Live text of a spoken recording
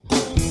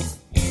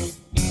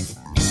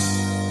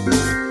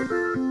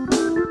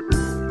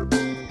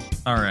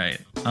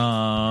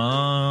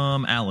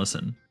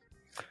Allison.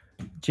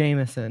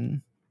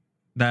 Jameson.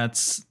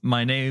 That's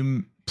my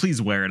name.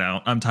 Please wear it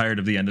out. I'm tired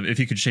of the end of it. If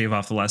you could shave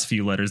off the last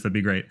few letters, that'd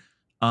be great.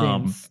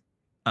 James.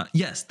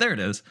 Yes, there it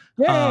is.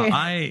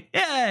 Yay!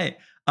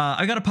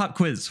 I got a pop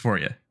quiz for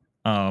you.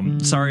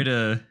 Sorry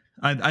to.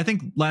 I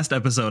think last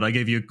episode I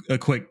gave you a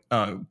quick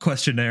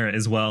questionnaire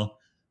as well.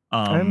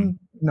 I'm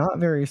not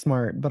very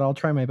smart, but I'll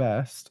try my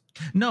best.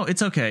 No,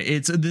 it's okay.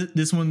 It's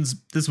this one's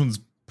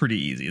pretty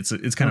easy.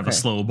 It's kind of a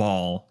slow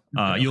ball.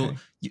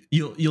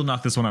 You'll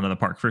knock this one out of the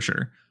park for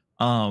sure.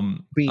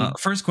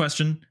 First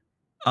question.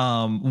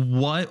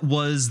 What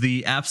was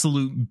the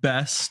absolute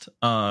best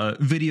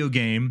video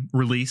game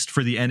released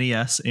for the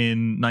NES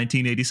in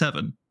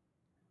 1987?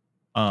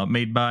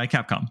 Made by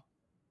Capcom.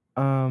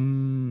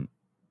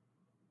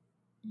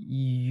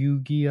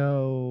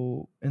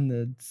 Yu-Gi-Oh! And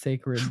the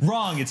Sacred.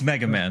 Wrong. It's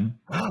Mega Man.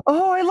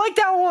 Oh, I like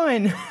that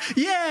one.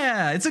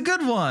 Yeah, it's a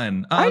good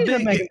one. I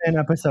did a Mega Man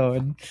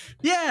episode.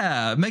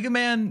 Yeah, Mega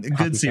Man,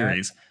 good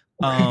series.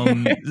 Well,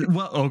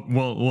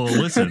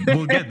 listen,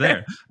 we'll get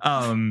there.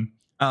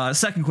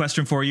 Second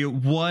question for you: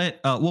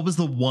 what was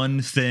the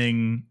one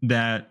thing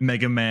that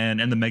Mega Man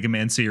and the Mega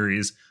Man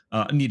series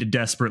needed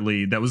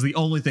desperately? That was the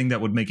only thing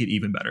that would make it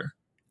even better.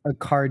 A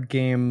card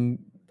game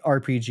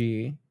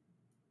RPG.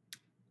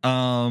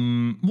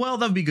 Well,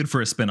 that'd be good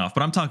for a spinoff,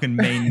 but I'm talking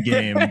main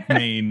game,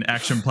 main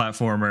action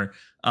platformer.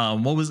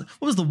 What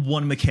was the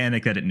one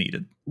mechanic that it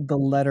needed? The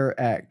letter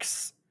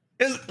X.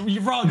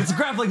 You're wrong. It's a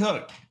grappling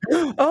hook.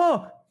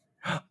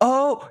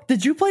 Oh,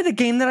 did you play the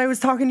game that I was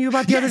talking to you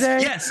about the other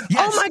day? Yes.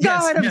 Oh my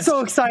God, I'm so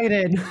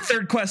excited.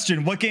 Third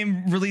question. What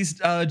game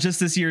released just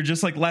this year,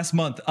 just like last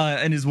month,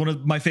 and is one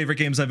of my favorite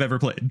games I've ever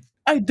played?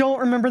 I don't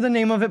remember the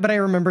name of it, but I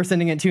remember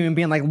sending it to you and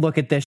being like, look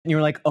at this. And you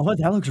were like, oh,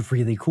 that looks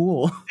really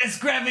cool. It's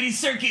Gravity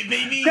Circuit,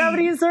 baby.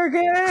 Gravity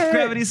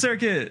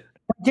Circuit.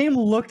 The game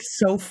looked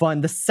so fun.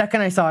 The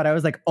second I saw it, I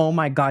was like, oh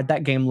my God,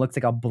 that game looks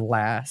like a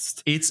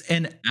blast. It's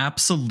an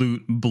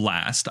absolute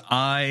blast. To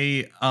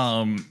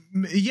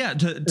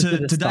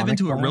dive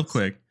into it real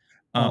quick.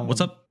 What's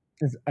up?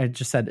 I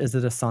just said, is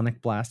it a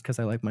Sonic Blast? Because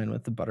I like mine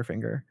with the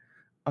Butterfinger.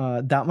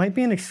 That might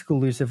be an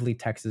exclusively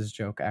Texas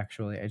joke,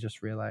 actually. I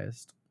just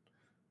realized.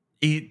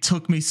 It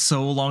took me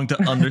so long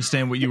to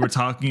understand what you were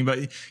talking about.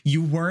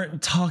 You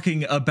weren't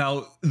talking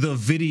about the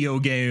video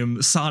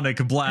game Sonic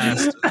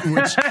Blast,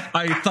 which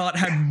I thought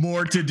had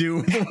more to do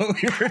with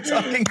what we were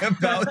talking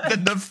about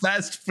than the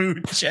fast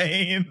food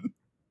chain.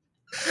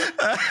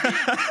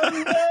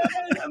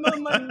 I'm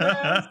on my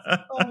best.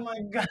 Oh my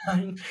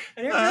God.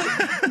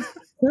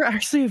 There's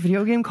actually a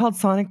video game called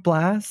Sonic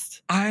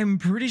Blast? I'm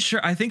pretty sure.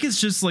 I think it's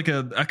just like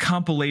a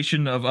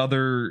compilation of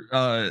other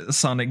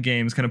Sonic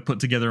games kind of put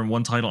together in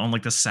one title on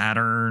like the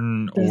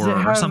Saturn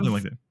or something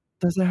like that.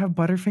 Does it have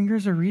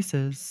Butterfingers or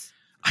Reese's?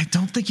 I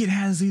don't think it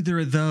has either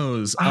of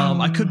those.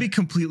 I could be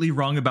completely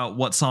wrong about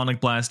what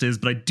Sonic Blast is,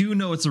 but I do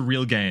know it's a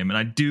real game, and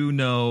I do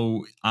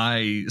know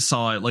I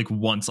saw it like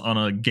once on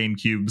a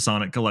GameCube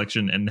Sonic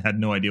collection and had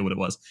no idea what it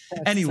was.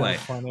 That's anyway,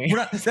 so funny.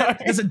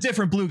 it's a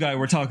different blue guy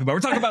we're talking about. We're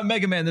talking about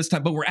Mega Man this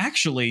time, but we're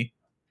actually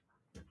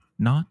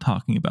not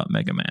talking about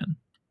Mega Man.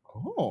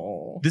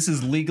 Oh. This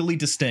is legally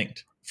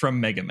distinct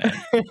from Mega Man.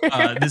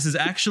 This is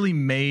actually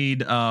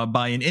made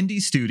by an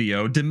indie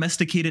studio,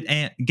 Domesticated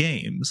Ant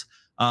Games.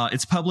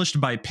 It's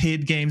published by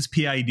PID Games,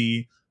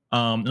 PID,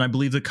 and I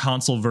believe the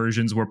console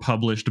versions were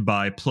published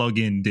by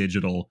Plug-in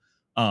Digital.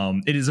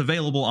 It is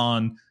available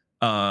on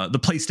the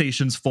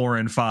PlayStations 4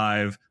 and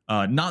 5,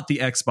 not the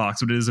Xbox,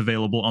 but it is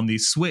available on the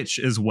Switch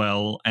as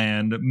well,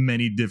 and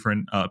many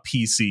different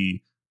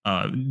PC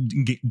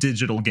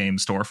digital game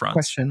storefronts.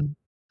 Question.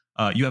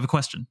 You have a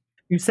question?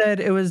 You said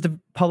it was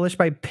published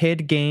by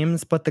PID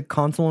Games, but the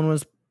console one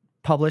was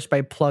published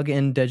by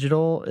Plug-in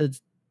Digital.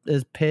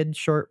 Is PID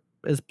short?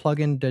 Is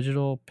Plug-in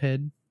Digital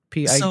PID?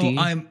 PID? So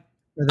are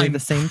they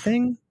the same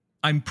thing?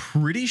 I'm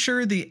pretty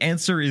sure the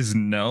answer is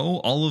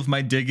no. All of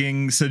my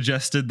digging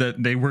suggested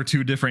that they were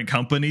two different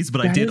companies,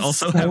 but I did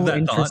also have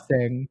that thought.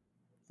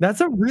 That's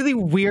a really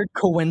weird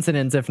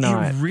coincidence, if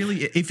not.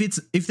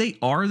 If they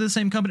are the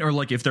same company, or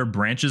like if they're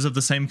branches of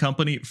the same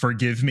company,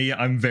 forgive me,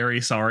 I'm very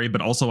sorry,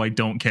 but also I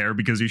don't care,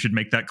 because you should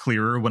make that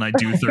clearer when I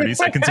do 30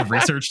 seconds of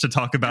research to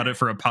talk about it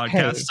for a podcast.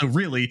 Hey. So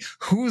really,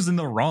 who's in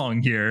the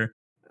wrong here?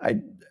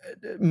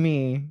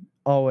 Me,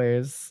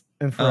 always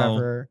and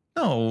forever.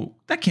 No,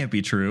 that can't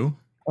be true.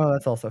 Oh,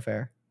 that's also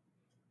fair.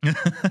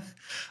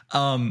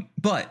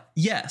 But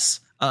yes,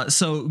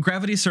 so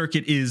Gravity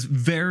Circuit is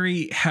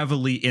very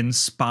heavily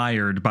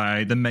inspired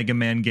by the Mega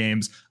Man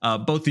games,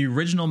 both the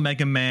original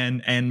Mega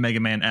Man and Mega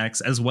Man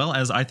X, as well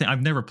as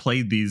I've never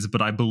played these,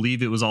 but I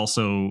believe it was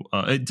also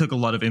it took a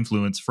lot of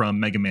influence from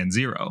Mega Man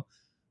Zero.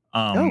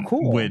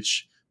 Cool.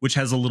 Which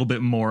has a little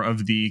bit more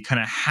of the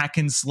kind of hack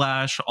and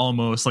slash,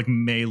 almost like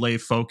melee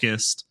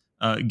focused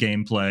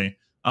gameplay,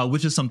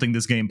 which is something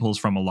this game pulls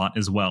from a lot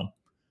as well.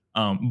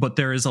 But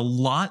there is a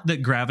lot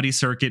that Gravity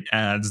Circuit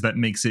adds that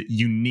makes it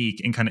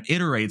unique and kind of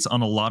iterates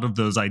on a lot of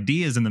those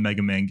ideas in the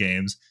Mega Man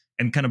games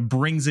and kind of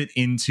brings it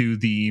into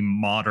the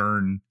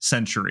modern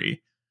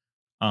century.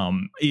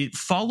 It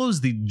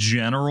follows the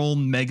general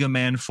Mega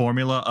Man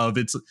formula of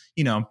it's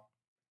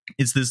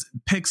this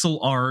pixel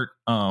art,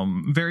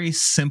 very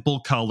simple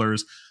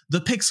colors. The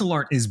pixel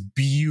art is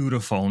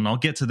beautiful, and I'll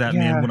get to that,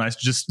 man, when I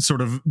just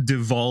sort of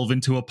devolve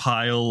into a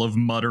pile of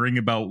muttering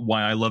about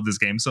why I love this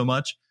game so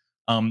much.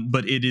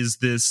 But it is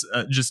this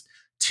just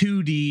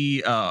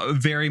 2D,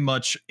 very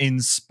much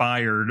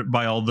inspired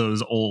by all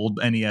those old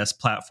NES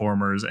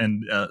platformers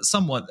and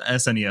somewhat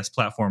SNES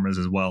platformers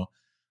as well,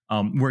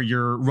 where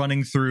you're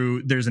running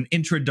through. There's an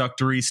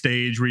introductory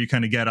stage where you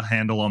kind of get a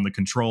handle on the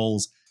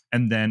controls,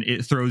 and then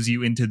it throws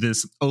you into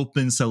this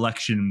open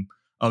selection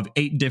of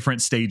 8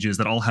 different stages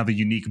that all have a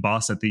unique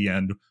boss at the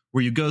end,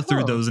 where you go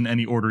through those in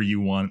any order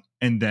you want.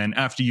 And then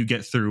after you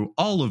get through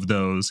all of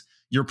those,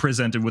 you're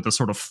presented with a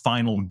sort of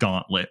final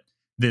gauntlet,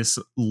 this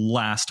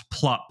last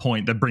plot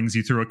point that brings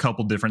you through a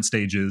couple different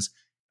stages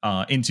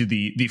into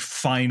the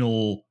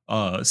final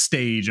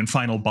stage and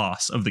final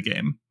boss of the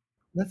game.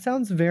 That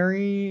sounds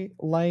very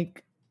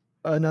like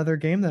another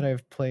game that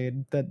I've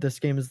played that this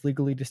game is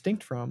legally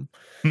distinct from.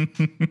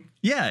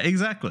 Yeah,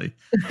 exactly.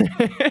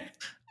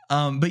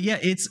 But yeah,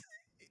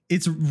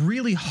 it's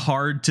really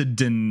hard to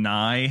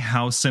deny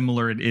how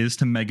similar it is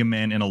to Mega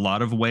Man in a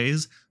lot of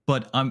ways.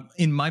 But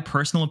in my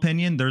personal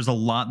opinion, there's a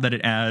lot that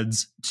it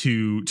adds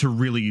to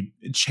really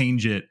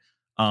change it,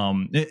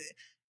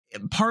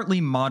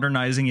 partly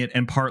modernizing it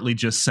and partly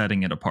just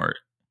setting it apart.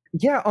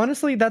 Yeah,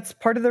 honestly, that's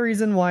part of the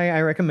reason why I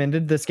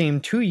recommended this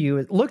game to you.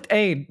 It looks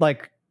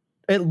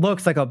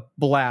like a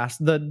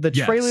blast. The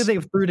trailer they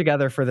threw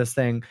together for this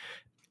thing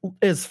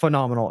is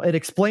phenomenal. It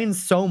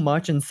explains so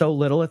much and so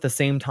little at the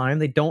same time.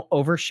 They don't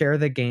overshare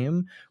the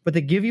game, but they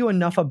give you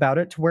enough about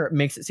it to where it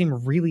makes it seem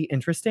really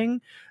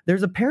interesting.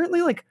 There's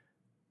apparently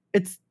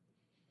it's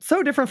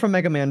so different from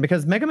Mega Man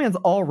because Mega Man's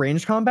all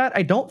range combat.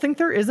 I don't think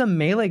there is a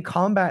melee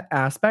combat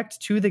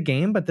aspect to the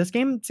game, but this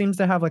game seems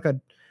to have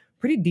a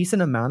pretty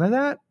decent amount of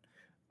that.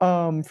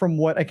 From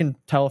what I can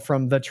tell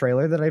from the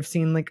trailer that I've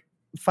seen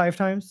 5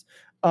 times.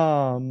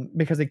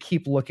 Because I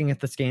keep looking at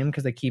this game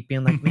because I keep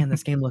being like, man,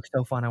 this game looks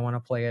so fun. I want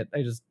to play it.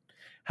 I just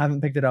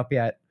haven't picked it up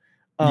yet.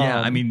 Yeah,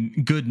 I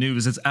mean, good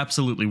news. It's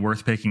absolutely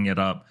worth picking it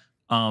up.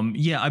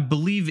 Yeah, I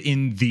believe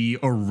in the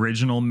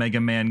original Mega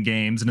Man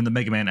games and in the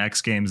Mega Man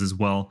X games as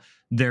well,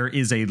 there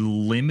is a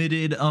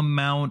limited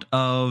amount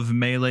of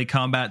melee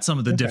combat. Some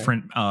of the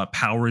different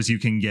powers you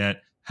can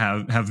get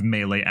have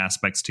melee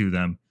aspects to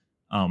them.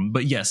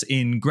 But yes,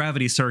 in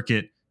Gravity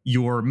Circuit,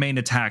 your main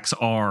attacks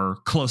are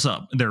close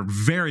up. They're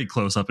very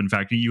close up. In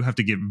fact, you have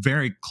to get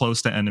very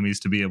close to enemies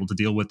to be able to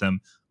deal with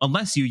them,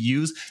 unless you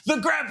use the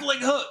grappling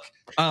hook,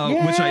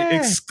 which I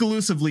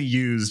exclusively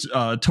used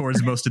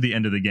towards most of the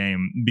end of the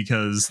game,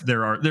 because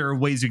there are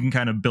ways you can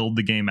kind of build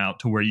the game out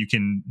to where you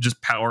can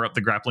just power up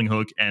the grappling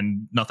hook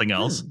and nothing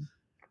else.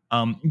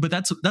 But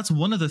that's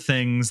one of the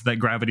things that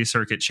Gravity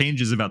Circuit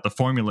changes about the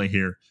formula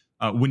here.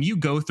 When you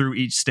go through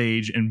each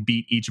stage and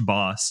beat each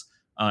boss,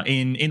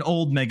 in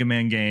old Mega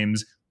Man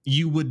games,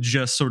 you would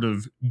just sort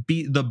of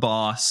beat the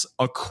boss,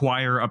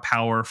 acquire a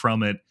power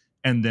from it,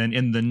 and then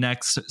in the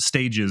next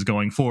stages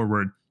going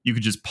forward, you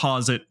could just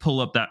pause it,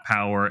 pull up that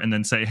power, and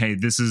then say, hey,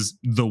 this is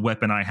the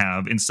weapon I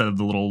have, instead of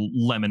the little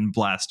lemon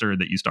blaster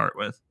that you start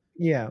with.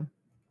 Yeah.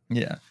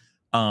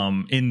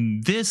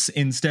 In this,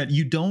 instead,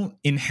 you don't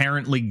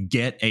inherently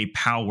get a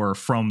power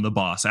from the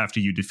boss after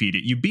you defeat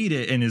it. You beat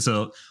it, and it's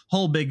a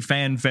whole big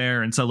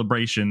fanfare and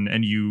celebration,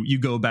 and you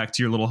go back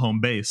to your little home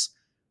base.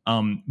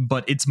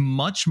 But it's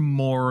much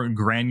more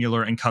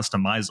granular and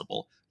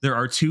customizable. There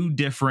are 2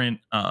 different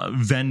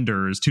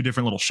vendors, 2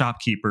 different little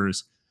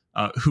shopkeepers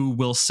who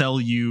will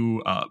sell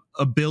you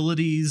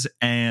abilities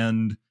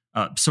and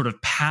sort of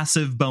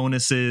passive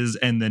bonuses,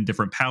 and then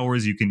different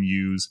powers you can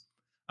use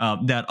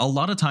that a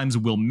lot of times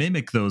will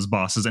mimic those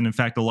bosses. And in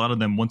fact, a lot of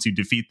them, once you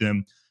defeat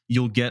them,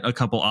 you'll get a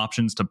couple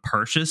options to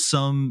purchase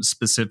some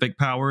specific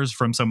powers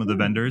from some of the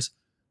vendors.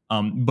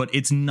 But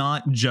it's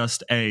not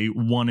just a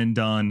one and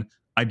done,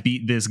 I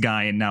beat this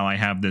guy and now I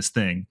have this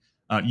thing.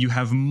 You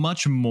have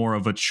much more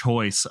of a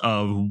choice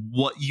of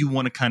what you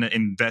want to kind of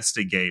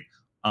investigate.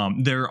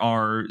 There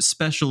are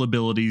special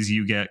abilities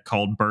you get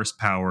called burst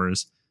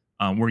powers,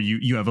 where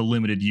you have a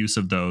limited use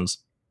of those.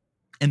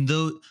 And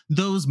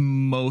those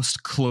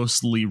most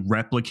closely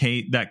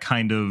replicate that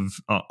kind of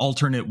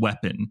alternate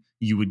weapon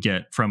you would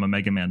get from a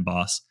Mega Man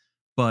boss.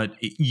 But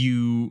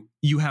you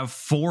have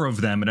 4 of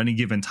them at any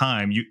given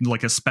time,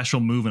 like a special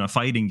move in a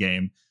fighting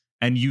game.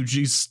 And you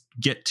just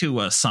get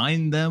to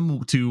assign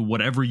them to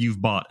whatever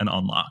you've bought and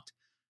unlocked.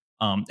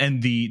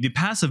 And the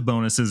passive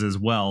bonuses as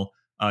well,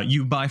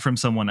 you buy from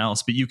someone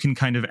else, but you can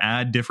kind of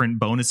add different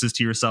bonuses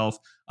to yourself.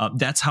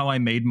 That's how I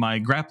made my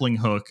grappling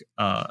hook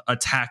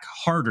attack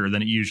harder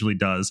than it usually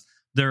does.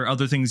 There are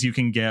other things you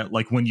can get,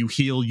 like when you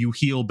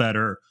heal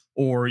better,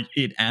 or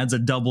it adds a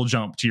double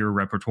jump to your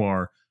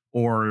repertoire,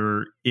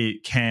 or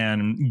it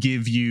can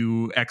give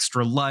you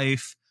extra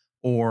life,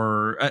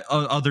 or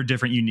other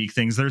different unique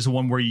things. There's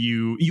one where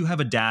you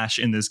have a dash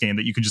in this game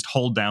that you can just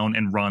hold down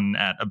and run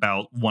at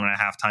about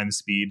 1.5 times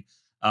speed.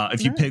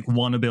 If you pick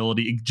one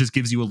ability, it just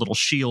gives you a little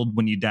shield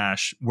when you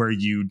dash where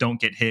you don't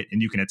get hit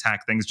and you can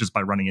attack things just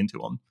by running into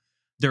them.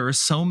 There are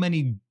so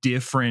many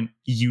different,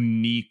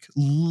 unique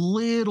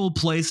little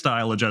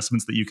playstyle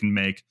adjustments that you can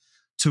make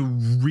to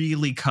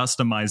really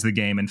customize the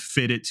game and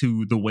fit it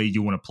to the way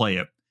you want to play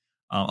it.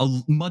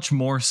 Much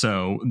more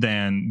so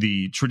than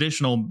the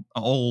traditional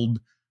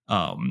old,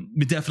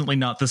 definitely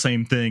not the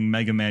same thing,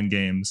 Mega Man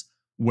games,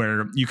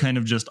 where you kind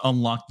of just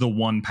unlock the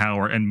one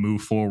power and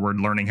move forward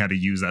learning how to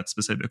use that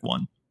specific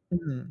one.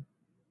 Mm-hmm.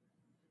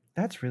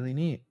 That's really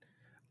neat.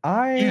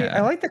 I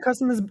like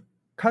the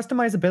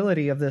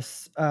customizability of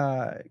this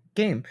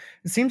game.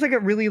 It seems like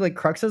it really like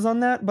cruxes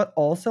on that, but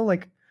also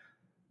like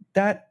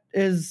that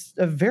is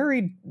a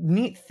very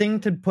neat thing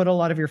to put a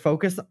lot of your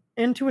focus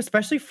into,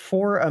 especially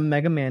for a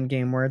Mega Man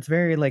game where it's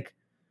very like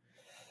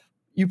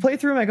you play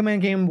through a Mega Man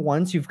game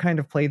once, you've kind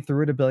of played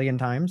through it a billion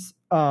times.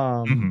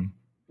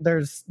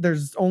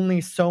 There's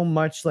only so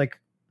much, like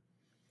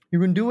you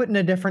can do it in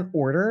a different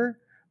order,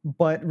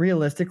 but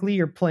realistically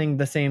you're playing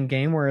the same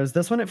game, whereas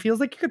this one it feels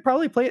like you could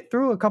probably play it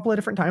through a couple of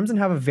different times and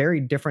have a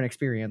very different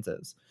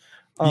experiences.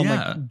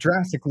 Like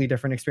drastically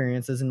different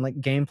experiences and like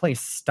gameplay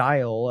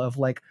style of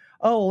like,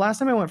 oh, last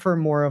time I went for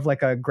more of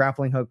like a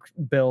grappling hook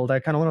build, I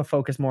kind of want to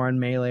focus more on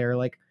melee or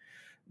like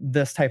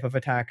this type of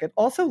attack. It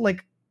also,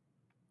 like,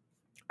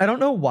 I don't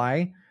know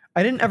why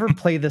I didn't ever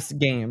play this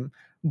game,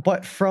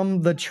 but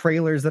from the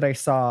trailers that I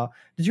saw,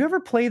 did you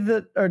ever play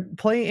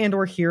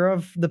or hear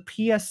of the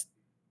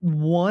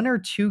PS1 or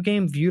 2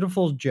 game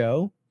Beautiful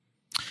Joe?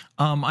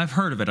 I've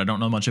heard of it. I don't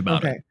know much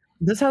about it.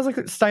 This has like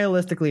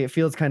stylistically, it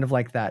feels kind of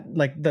like that,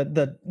 like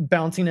the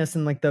bounciness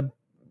and like the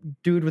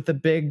dude with the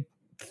big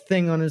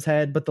thing on his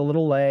head, but the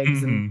little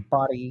legs and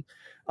body.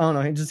 I don't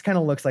know. It just kind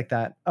of looks like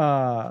that.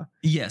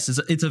 Yes,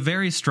 it's a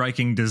very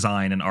striking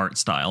design and art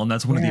style, and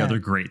that's one of the other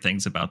great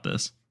things about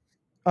this.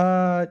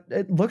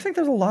 It looks like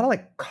there's a lot of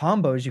like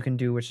combos you can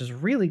do, which is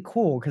really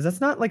cool because that's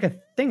not like a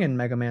thing in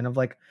Mega Man of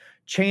like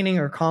chaining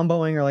or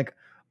comboing or like,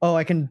 oh,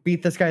 I can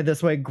beat this guy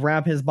this way,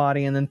 grab his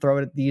body, and then throw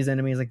it at these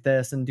enemies like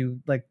this and do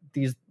like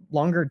these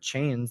longer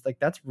chains. Like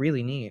that's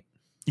really neat.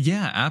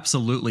 Yeah,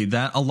 absolutely.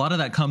 That a lot of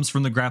that comes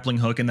from the grappling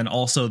hook, and then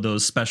also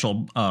those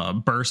special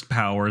burst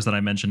powers that I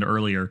mentioned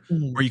earlier,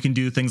 where you can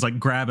do things like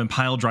grab and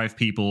pile drive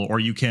people, or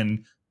you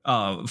can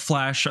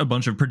flash a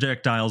bunch of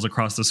projectiles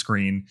across the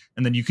screen,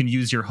 and then you can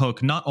use your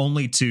hook not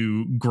only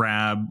to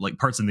grab like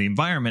parts of the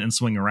environment and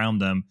swing around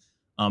them,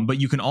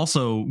 but you can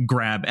also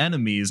grab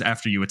enemies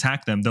after you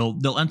attack them.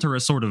 They'll enter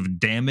a sort of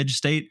damage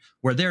state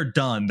where they're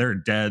done, they're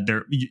dead,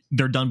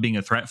 they're done being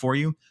a threat for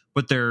you,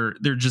 but they're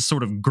just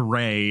sort of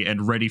gray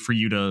and ready for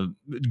you to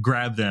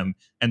grab them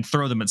and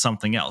throw them at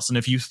something else. And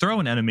if you throw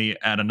an enemy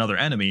at another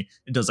enemy,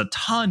 it does a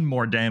ton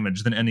more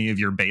damage than any of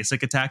your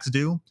basic attacks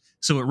do.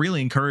 So it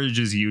really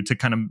encourages you to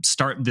kind of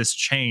start this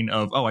chain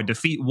of, oh, I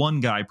defeat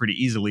one guy pretty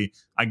easily.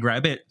 I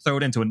grab it, throw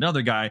it into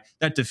another guy.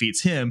 That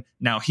defeats him.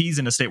 Now he's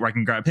in a state where I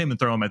can grab him and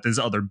throw him at this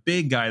other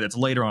big guy that's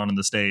later on in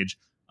the stage.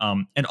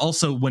 And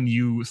also when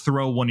you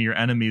throw one of your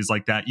enemies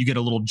like that, you get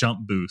a little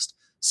jump boost.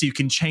 So you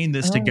can chain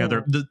this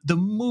together. The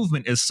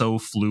movement is so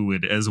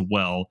fluid as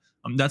well.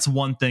 That's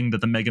one thing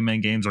that the Mega Man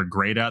games are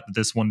great at, that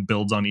this one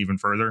builds on even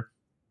further.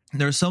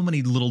 There are so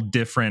many little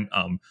different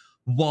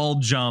wall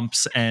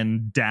jumps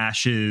and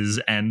dashes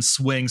and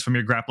swings from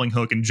your grappling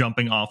hook and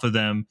jumping off of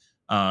them,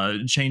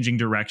 changing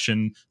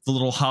direction, the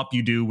little hop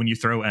you do when you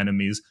throw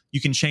enemies.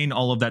 You can chain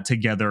all of that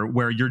together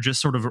where you're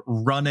just sort of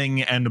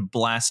running and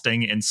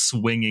blasting and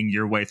swinging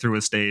your way through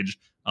a stage.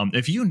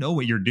 If you know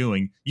what you're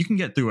doing, you can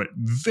get through it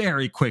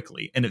very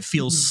quickly, and it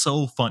feels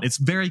so fun. It's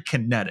very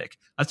kinetic.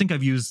 I think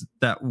I've used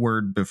that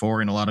word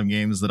before in a lot of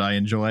games that I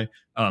enjoy.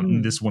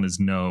 This one is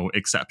no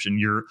exception.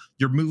 You're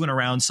moving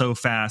around so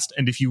fast,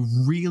 and if you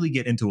really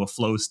get into a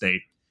flow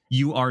state,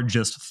 you are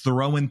just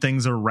throwing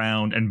things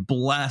around and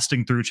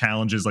blasting through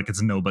challenges like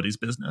it's nobody's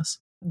business.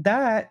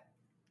 That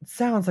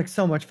sounds like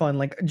so much fun.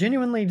 Like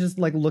genuinely, just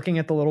like looking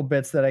at the little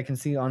bits that I can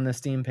see on the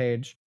Steam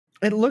page,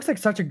 it looks like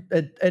such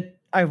a.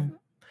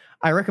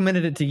 I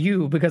recommended it to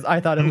you because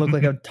I thought it looked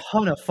like a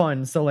ton of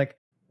fun. So like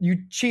you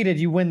cheated,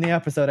 you win the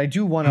episode. I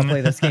do want to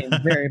play this game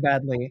very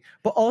badly,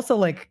 but also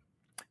like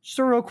just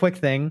a real quick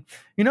thing.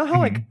 You know how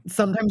like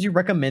sometimes you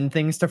recommend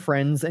things to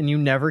friends and you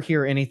never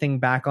hear anything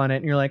back on it.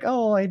 And you're like,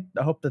 oh, I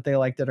hope that they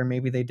liked it or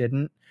maybe they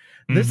didn't.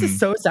 This is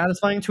so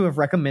satisfying to have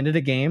recommended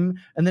a game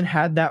and then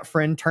had that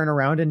friend turn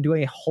around and do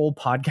a whole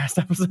podcast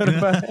episode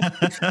about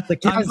it.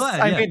 Like, yes,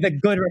 I made the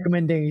good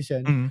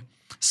recommendation.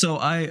 So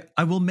I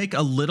will make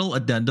a little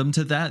addendum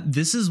to that.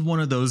 This is one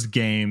of those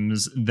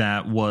games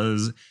that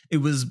was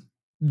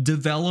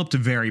developed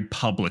very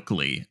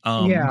publicly.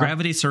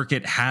 Gravity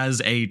Circuit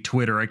has a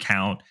Twitter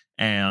account,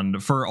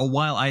 and for a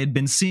while I had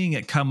been seeing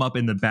it come up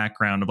in the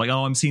background of like,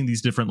 oh, I'm seeing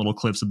these different little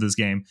clips of this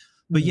game.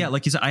 But yeah,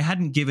 like you said, I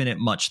hadn't given it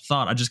much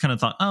thought. I just kind of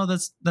thought, oh,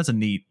 that's a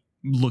neat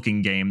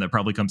looking game that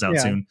probably comes out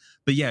soon.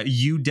 But yeah,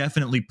 you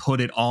definitely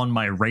put it on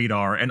my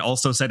radar and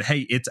also said,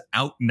 hey, it's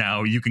out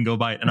now, you can go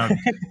buy it. And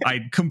I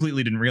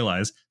completely didn't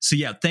realize. So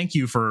yeah, thank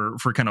you for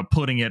kind of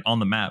putting it on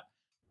the map.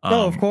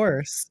 Oh, of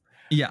course.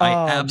 Yeah,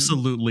 I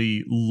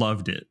absolutely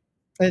loved it.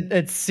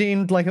 It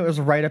seemed like it was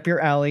right up your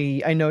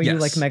alley. I know you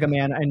like Mega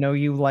Man. I know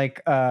you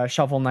like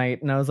Shovel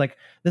Knight. And I was like,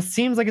 this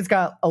seems like it's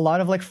got a lot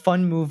of like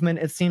fun movement.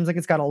 It seems like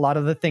it's got a lot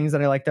of the things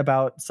that I liked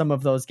about some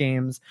of those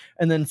games.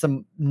 And then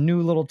some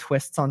new little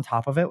twists on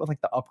top of it with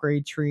like the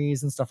upgrade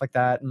trees and stuff like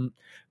that. And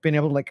being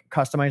able to like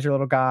customize your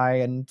little guy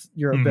and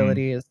your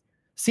abilities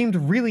seemed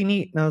really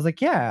neat. And I was like,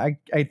 yeah,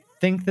 I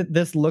think that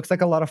this looks like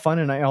a lot of fun.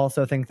 And I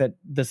also think that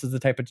this is the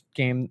type of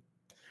game,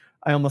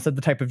 I almost said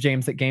the type of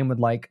James that Game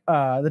would like.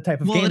 The type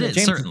of game that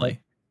James certainly. would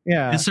like.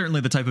 Yeah. It's certainly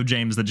the type of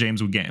James that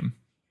James would game.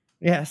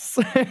 Yes.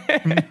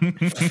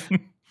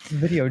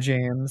 Video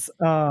James.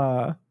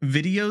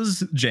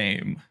 Videos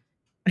James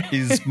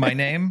is my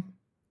name.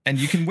 And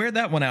you can wear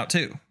that one out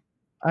too.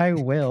 I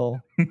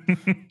will.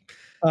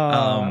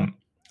 Are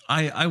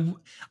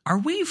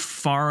we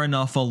far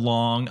enough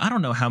along? I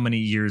don't know how many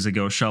years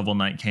ago Shovel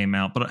Knight came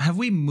out, but have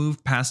we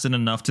moved past it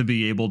enough to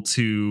be able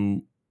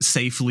to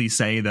safely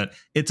say that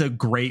it's a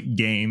great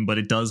game, but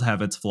it does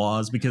have its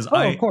flaws? Because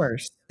of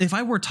course, if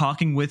I were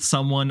talking with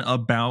someone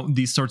about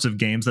these sorts of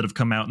games that have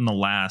come out in the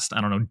last,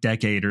 I don't know,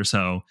 decade or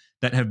so,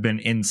 that have been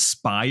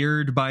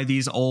inspired by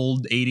these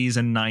old 80s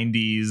and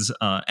 90s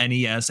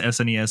NES,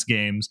 SNES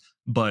games,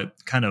 but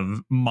kind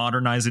of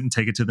modernize it and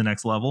take it to the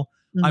next level,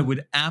 I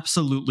would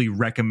absolutely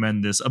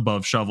recommend this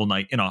above Shovel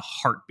Knight in a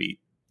heartbeat.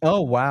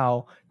 Oh,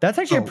 wow. That's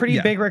actually a pretty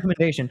big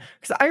recommendation,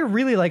 because I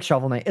really like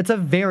Shovel Knight. It's a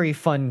very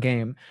fun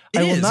game.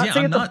 I will not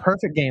say it's a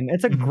perfect game.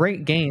 It's a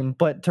great game,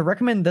 but to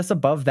recommend this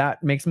above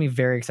that makes me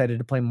very excited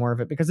to play more of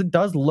it, because it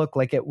does look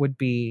like it would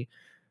be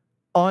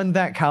on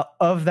that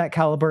of that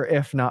caliber,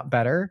 if not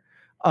better.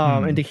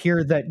 And to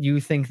hear that you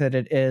think that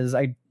it is,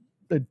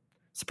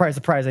 surprise,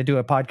 surprise, I do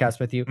a podcast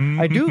with you.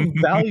 I do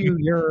value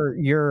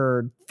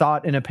your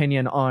thought and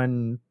opinion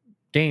on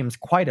games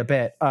quite a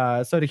bit.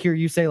 So to hear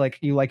you say like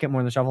you like it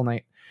more than Shovel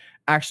Knight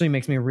actually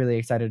makes me really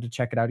excited to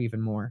check it out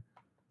even more.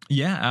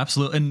 Yeah,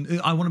 absolutely.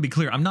 And I want to be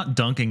clear, I'm not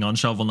dunking on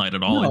Shovel Knight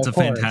at all. No, it's a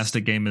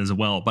fantastic game as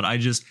well, but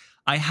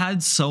I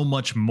had so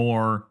much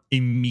more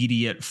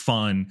immediate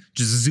fun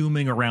just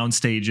zooming around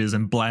stages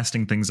and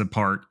blasting things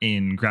apart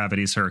in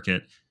Gravity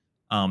Circuit.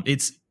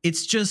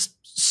 It's just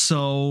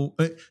so,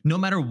 no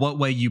matter what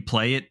way you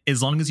play it,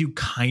 as long as you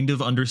kind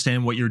of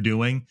understand what you're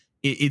doing,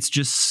 it's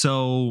just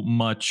so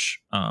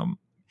much.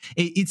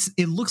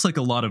 It looks like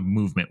a lot of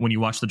movement when you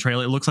watch the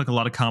trailer. It looks like a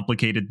lot of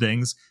complicated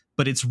things,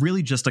 but it's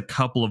really just a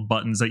couple of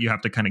buttons that you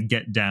have to kind of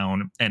get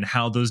down, and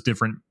how those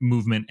different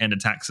movement and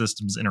attack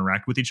systems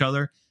interact with each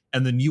other.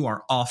 And then you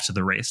are off to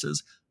the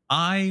races.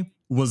 I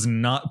was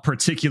not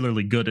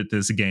particularly good at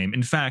this game.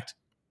 In fact,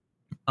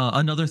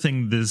 another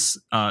thing this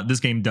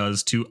game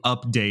does to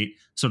update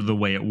sort of the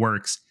way it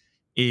works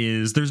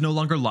is there's no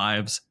longer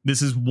lives.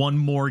 This is one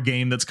more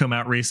game that's come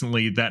out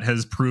recently that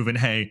has proven,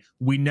 hey,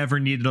 we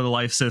never needed a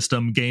life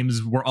system.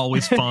 Games were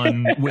always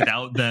fun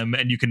without them,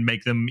 and you can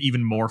make them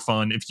even more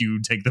fun if you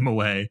take them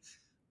away.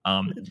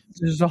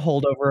 There's a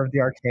holdover of the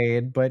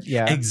arcade, but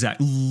yeah.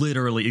 Exactly.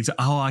 Literally.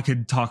 Oh, I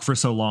could talk for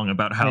so long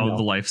about how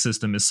the life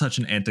system is such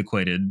an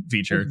antiquated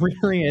feature. It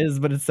really is,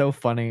 but it's so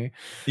funny.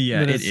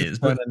 Yeah, it is.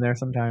 But in there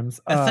sometimes.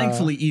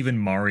 Thankfully, even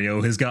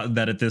Mario has gotten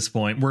that at this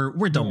point.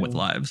 We're done with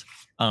lives.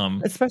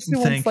 Especially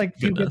once like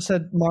you get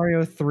to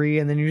Mario 3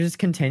 and then you just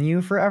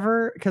continue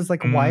forever, because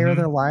like why are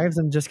there lives?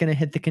 I'm just gonna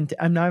hit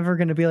I'm never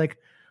gonna be like,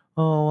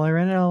 oh, I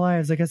ran out of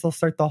lives, I guess I'll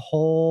start the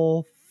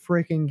whole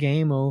freaking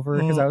game over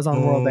because I was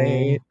on World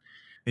 8.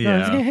 No, I'm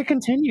just gonna hit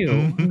continue.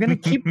 I'm gonna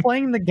keep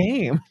playing the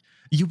game.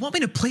 You want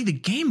me to play the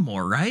game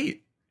more, right?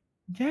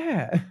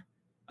 Yeah.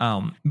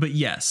 But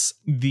yes,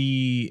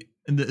 the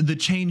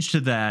change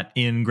to that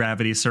in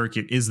Gravity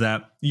Circuit is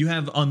that you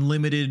have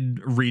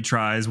unlimited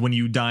retries. When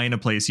you die in a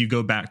place, you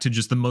go back to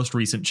just the most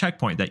recent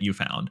checkpoint that you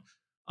found.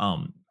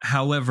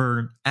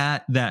 However,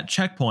 at that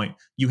checkpoint,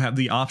 you have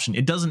the option.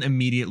 It doesn't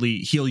immediately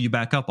heal you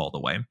back up all the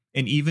way.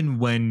 And even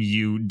when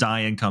you die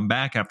and come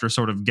back after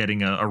sort of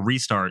getting a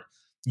restart,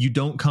 you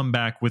don't come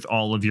back with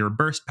all of your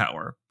burst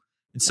power.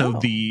 And so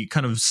the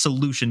kind of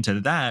solution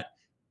to that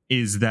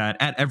is that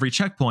at every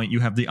checkpoint, you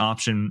have the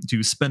option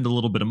to spend a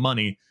little bit of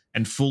money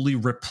and fully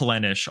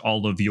replenish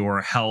all of your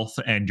health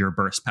and your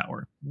burst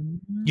power.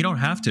 You don't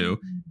have to.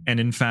 And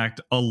in fact,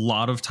 a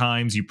lot of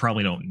times you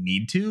probably don't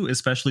need to,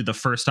 especially the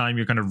first time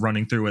you're kind of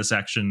running through a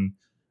section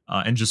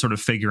and just sort of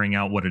figuring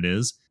out what it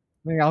is.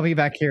 I'll be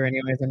back here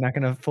anyways. I'm not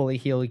going to fully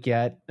heal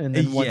yet. And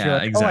then once you're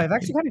like, exactly. Oh, I've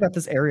actually kind of got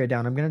this area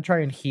down, I'm going to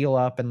try and heal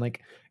up and like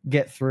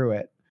get through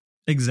it.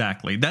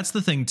 Exactly. That's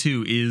the thing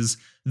too, is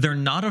they're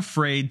not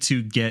afraid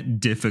to get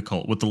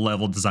difficult with the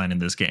level design in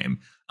this game.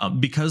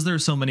 Because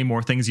there's so many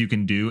more things you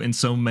can do and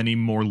so many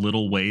more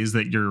little ways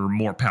that you're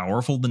more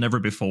powerful than ever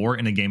before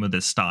in a game of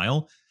this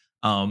style.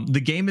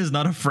 The game is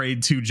not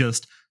afraid to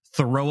just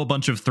throw a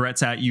bunch of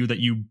threats at you that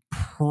you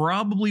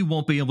probably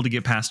won't be able to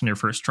get past in your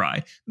first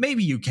try.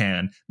 Maybe you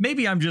can.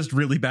 Maybe I'm just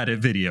really bad at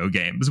video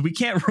games. We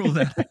can't rule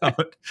that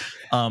out.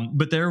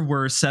 But there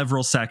were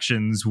several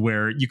sections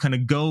where you kind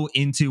of go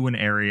into an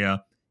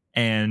area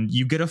and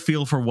you get a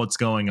feel for what's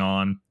going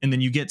on, and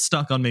then you get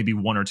stuck on maybe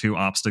one or two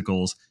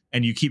obstacles,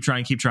 and you keep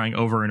trying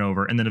over and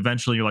over, and then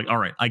eventually you're like, all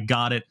right, I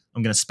got it.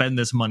 I'm going to spend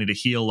this money to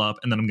heal up,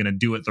 and then I'm going to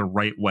do it the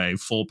right way,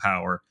 full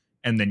power,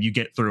 and then you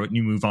get through it and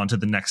you move on to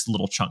the next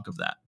little chunk of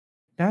that.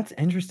 That's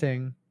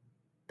interesting.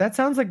 That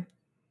sounds like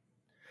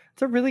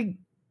it's a really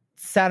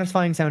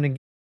satisfying sounding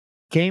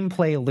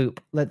gameplay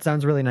loop. That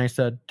sounds really nice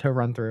to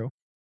run through.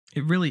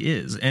 It really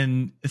is.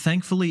 And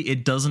thankfully,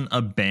 it doesn't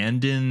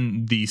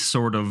abandon the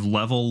sort of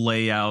level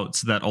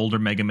layouts that older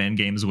Mega Man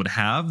games would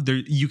have. There,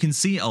 you can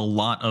see a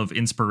lot of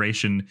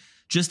inspiration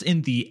just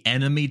in the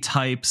enemy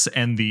types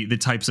and the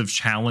types of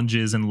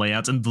challenges and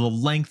layouts and the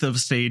length of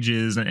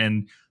stages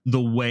and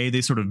the way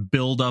they sort of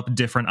build up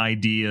different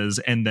ideas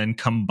and then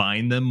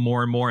combine them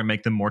more and more and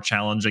make them more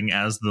challenging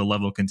as the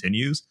level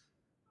continues.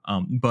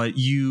 But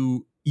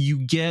you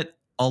get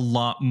a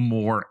lot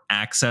more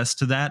access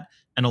to that,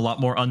 and a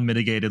lot more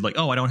unmitigated, like,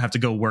 oh, I don't have to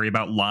go worry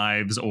about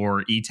lives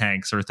or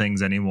E-tanks or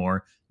things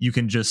anymore. You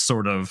can just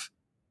sort of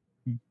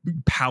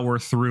power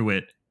through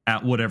it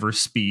at whatever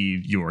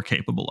speed you're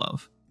capable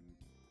of.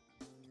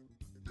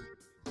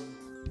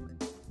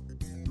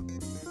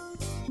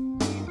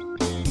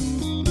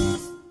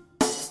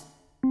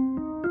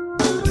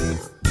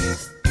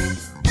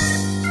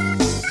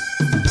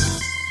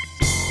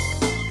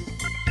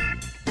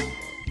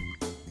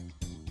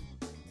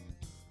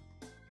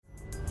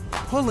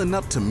 Pulling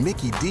up to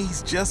Mickey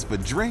D's just for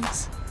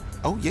drinks?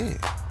 Oh yeah,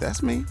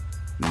 that's me.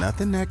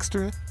 Nothing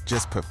extra,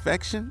 just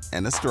perfection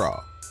and a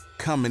straw.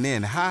 Coming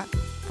in hot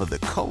for the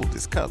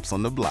coldest cups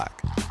on the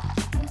block.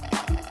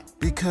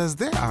 Because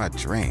there are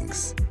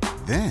drinks.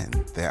 Then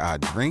there are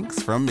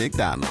drinks from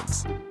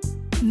McDonald's.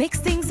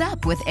 Mix things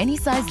up with any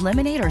size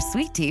lemonade or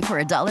sweet tea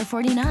for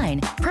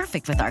 $1.49.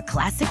 Perfect with our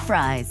classic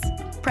fries.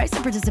 Price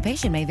and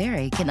participation may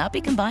vary. Cannot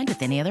be combined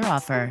with any other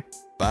offer.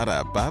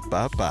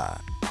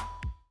 Ba-da-ba-ba-ba.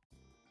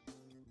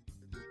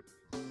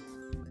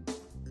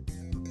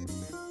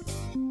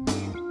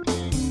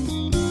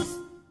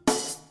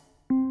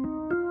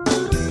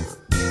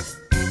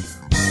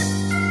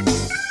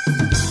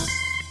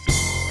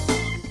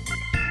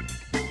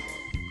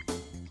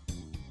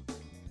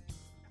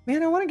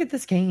 Man, I want to get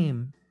this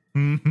game.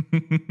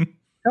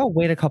 I'll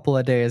wait a couple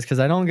of days because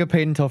I don't get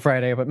paid until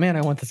Friday, but man,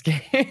 I want this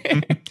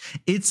game.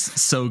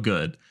 It's so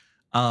good.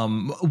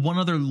 One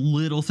other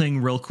little thing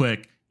real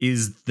quick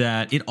is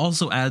that it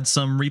also adds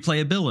some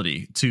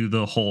replayability to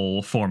the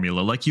whole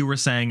formula. Like you were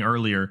saying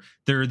earlier,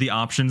 there are the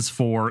options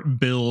for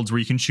builds where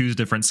you can choose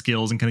different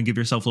skills and kind of give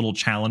yourself little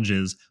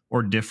challenges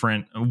or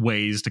different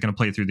ways to kind of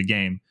play through the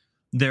game.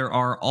 There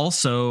are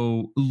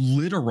also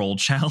literal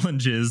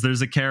challenges.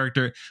 There's a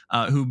character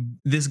who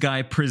this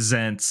guy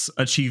presents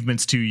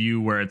achievements to you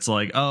where it's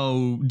like,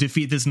 oh,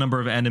 defeat this number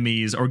of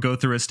enemies or go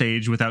through a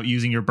stage without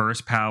using your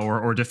burst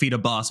power or defeat a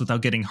boss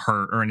without getting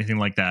hurt or anything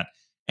like that.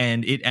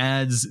 And it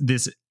adds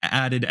this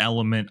added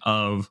element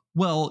of,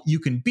 well, you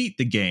can beat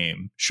the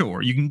game.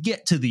 Sure, you can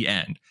get to the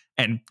end.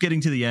 And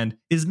getting to the end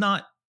is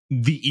not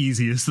the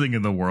easiest thing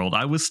in the world.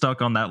 I was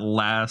stuck on that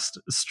last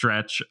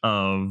stretch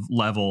of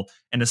level,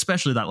 and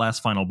especially that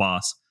last final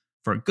boss,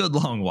 for a good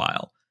long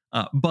while.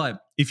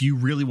 But if you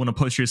really want to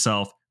push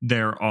yourself,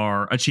 there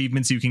are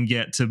achievements you can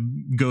get to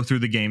go through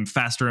the game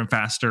faster and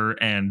faster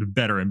and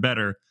better.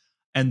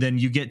 And then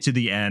you get to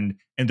the end,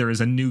 and there is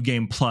a new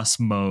game plus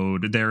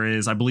mode. There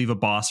is, I believe, a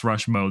boss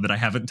rush mode that I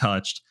haven't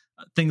touched.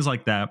 Things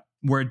like that,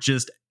 where it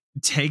just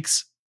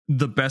takes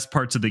the best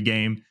parts of the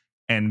game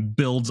and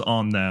builds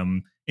on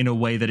them in a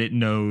way that it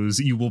knows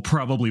you will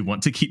probably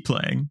want to keep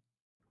playing.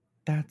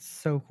 That's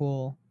so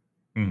cool.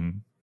 Mm-hmm.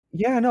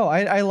 Yeah, no,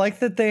 I like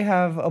that they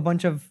have a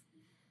bunch of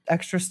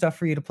extra stuff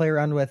for you to play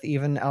around with,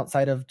 even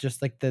outside of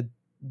just like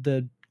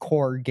the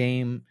core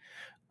game.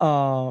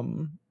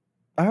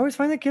 I always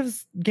find that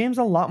gives games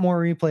a lot more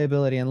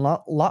replayability and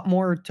a lot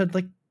more to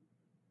like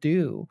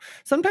do.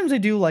 Sometimes I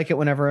do like it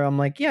whenever I'm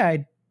like, yeah,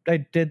 I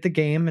did the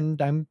game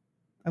and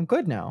I'm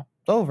good now.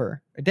 It's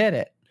over. I did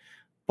it.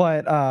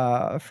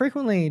 But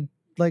frequently,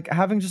 like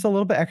having just a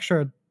little bit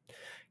extra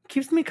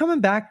keeps me coming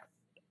back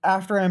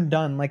after I'm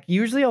done. Like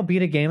usually I'll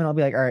beat a game and I'll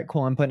be like, all right,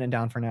 cool, I'm putting it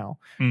down for now.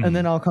 Mm-hmm. And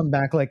then I'll come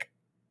back like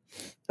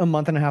a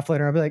month and a half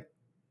later. I'll be like,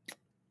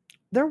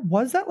 there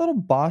was that little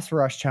boss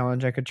rush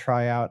challenge I could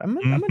try out. I'm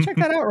gonna check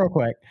that out real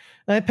quick.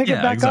 And I pick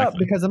it back up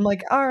because I'm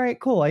like, all right,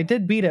 cool, I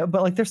did beat it,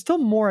 but like there's still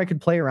more I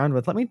could play around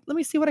with. Let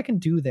me see what I can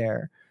do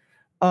there.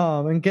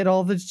 And get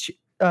all the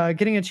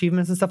getting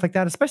achievements and stuff like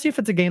that, especially if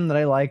it's a game that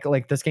I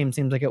like this game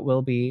seems like it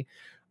will be.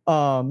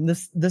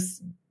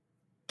 This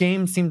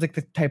game seems like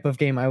the type of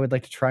game I would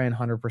like to try in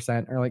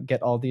 100% or like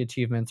get all the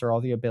achievements or all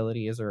the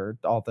abilities or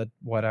all the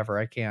whatever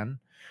I can.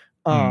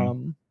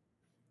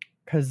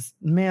 Because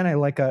man, I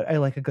like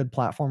a good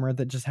platformer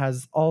that just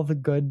has all the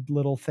good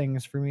little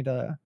things for me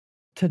to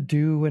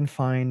do and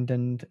find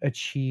and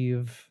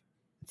achieve.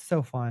 It's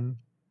so fun.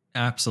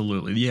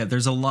 Absolutely. Yeah,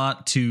 there's a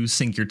lot to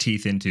sink your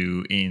teeth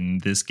into in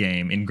this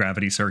game, in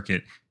Gravity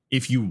Circuit,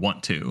 if you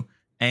want to.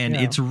 And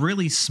it's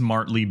really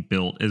smartly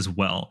built as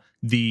well.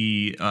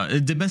 the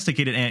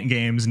Domesticated Ant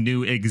Games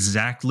knew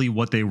exactly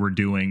what they were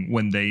doing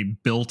when they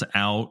built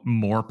out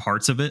more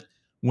parts of it,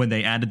 when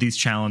they added these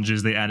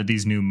challenges, they added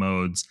these new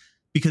modes,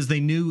 because they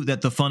knew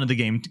that the fun of the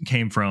game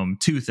came from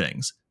two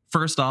things.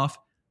 First off,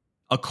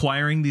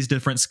 acquiring these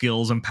different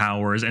skills and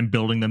powers and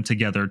building them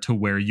together to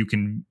where you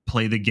can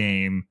play the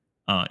game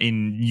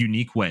in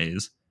unique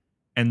ways.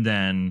 And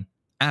then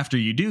after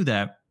you do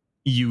that,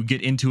 you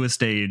get into a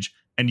stage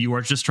and you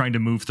are just trying to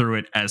move through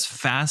it as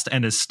fast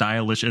and as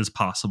stylish as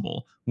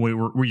possible,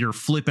 where you're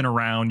flipping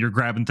around, you're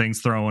grabbing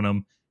things, throwing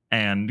them,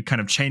 and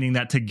kind of chaining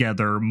that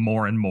together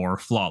more and more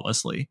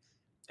flawlessly.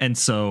 And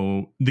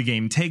so the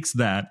game takes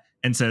that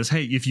and says,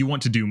 hey, if you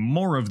want to do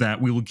more of that,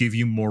 we will give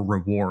you more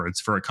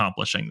rewards for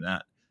accomplishing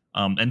that.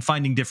 And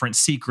finding different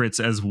secrets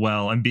as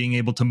well, and being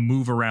able to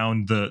move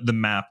around the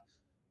map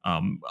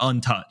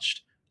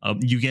untouched.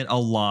 You get a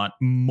lot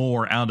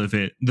more out of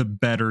it the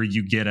better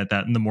you get at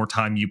that, and the more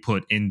time you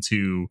put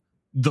into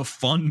the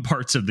fun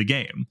parts of the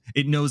game.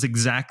 It knows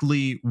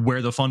exactly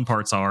where the fun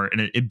parts are,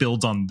 and it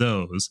builds on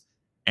those.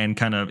 And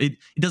kind of it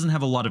doesn't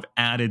have a lot of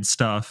added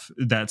stuff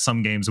that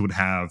some games would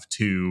have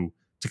to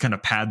kind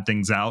of pad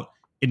things out.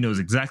 It knows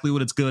exactly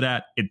what it's good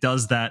at. It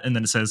does that, and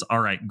then it says, all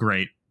right,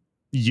 great.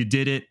 You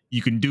did it.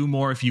 You can do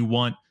more if you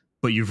want,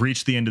 but you've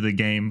reached the end of the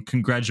game.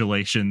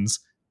 Congratulations.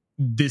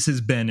 This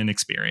has been an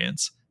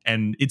experience,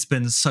 and it's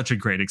been such a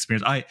great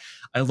experience.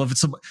 I love it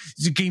so much.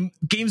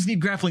 Games need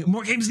grappling.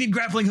 More games need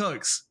grappling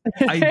hooks.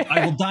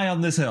 I will die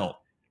on this hill.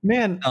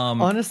 Man,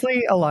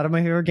 honestly, a lot of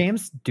my favorite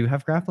games do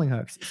have grappling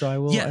hooks, so I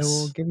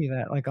will give you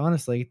that. Like,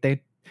 honestly,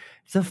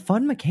 it's a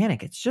fun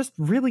mechanic. It's just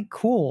really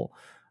cool.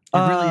 It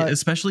really,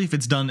 especially if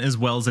it's done as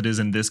well as it is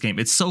in this game.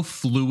 It's so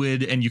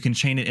fluid, and you can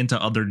chain it into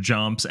other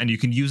jumps, and you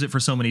can use it for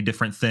so many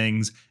different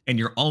things, and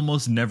you're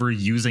almost never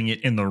using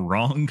it in the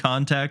wrong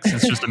context.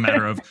 It's just a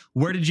matter of,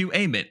 where did you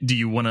aim it? Do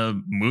you want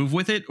to move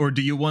with it, or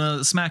do you want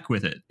to smack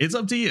with it? It's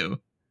up to you.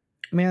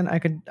 Man,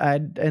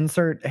 I'd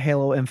insert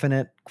Halo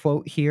Infinite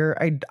quote here.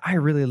 I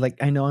really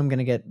like, I know I'm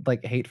gonna get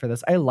like hate for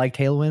this. I liked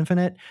Halo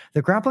Infinite.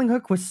 The grappling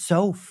hook was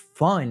so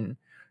fun.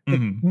 The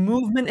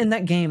movement in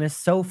that game is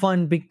so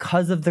fun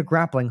because of the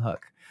grappling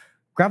hook.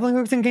 Grappling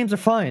hooks in games are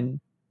fun.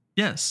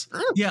 Yes.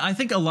 Yeah, I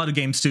think a lot of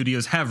game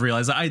studios have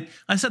realized, I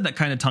said that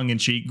kind of tongue in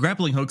cheek.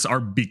 Grappling hooks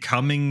are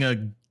becoming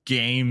a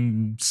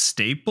game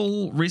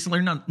staple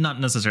recently. Not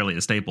necessarily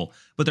a staple,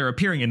 but they're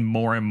appearing in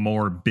more and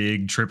more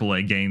big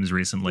AAA games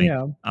recently.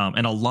 Yeah.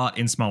 And a lot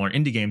in smaller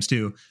indie games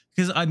too.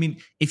 Because, I mean,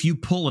 if you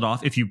pull it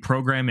off, if you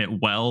program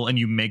it well and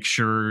you make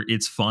sure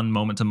it's fun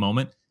moment to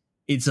moment,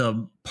 it's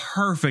a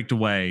perfect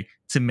way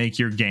to make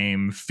your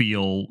game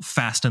feel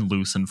fast and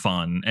loose and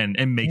fun,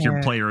 and make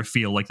your player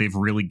feel like they've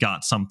really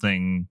got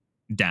something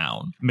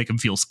down, make them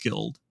feel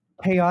skilled.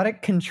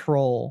 Chaotic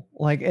control.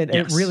 Like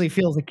it really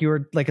feels like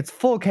you're like, it's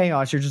full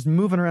chaos. You're just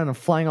moving around and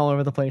flying all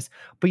over the place,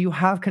 but you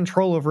have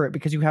control over it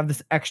because you have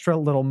this extra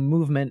little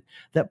movement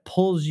that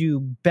pulls you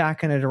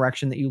back in a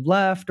direction that you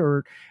left,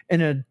 or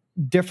in a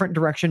different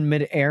direction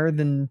mid-air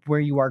than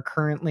where you are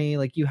currently.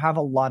 Like, you have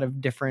a lot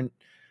of different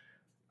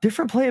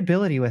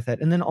playability with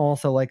it. And then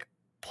also, like,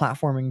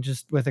 platforming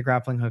just with a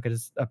grappling hook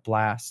is a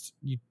blast.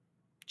 You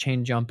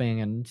chain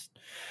jumping and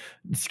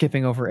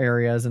skipping over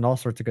areas and all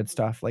sorts of good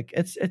stuff. Like,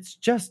 it's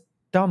just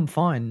dumb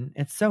fun.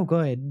 It's so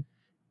good.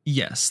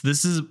 Yes,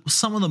 this is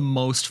some of the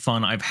most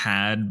fun I've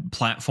had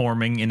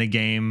platforming in a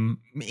game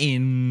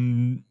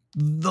in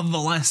the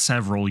last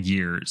several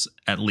years,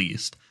 at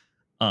least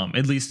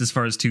as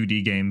far as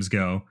 2D games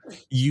go.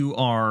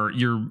 You're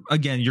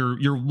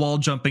wall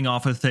jumping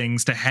off of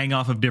things, to hang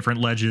off of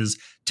different ledges,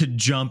 to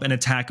jump and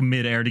attack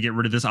midair to get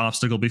rid of this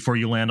obstacle before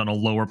you land on a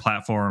lower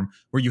platform,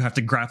 where you have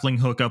to grappling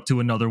hook up to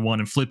another one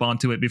and flip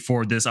onto it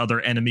before this other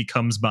enemy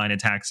comes by and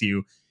attacks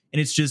you.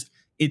 And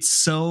it's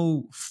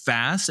so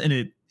fast, and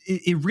it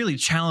really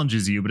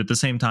challenges you, but at the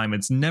same time,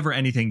 it's never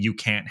anything you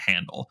can't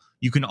handle.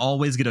 You can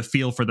always get a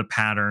feel for the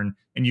pattern,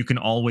 and you can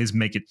always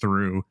make it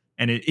through.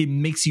 And it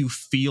makes you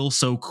feel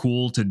so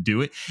cool to do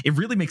it. It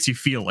really makes you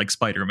feel like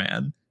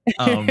Spider-Man.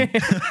 No,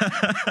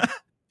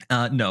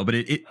 but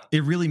it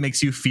really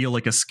makes you feel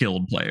like a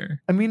skilled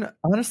player. I mean,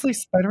 honestly,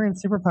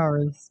 Spider-Man's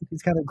superpower is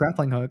he's got a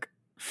grappling hook.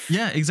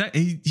 Yeah,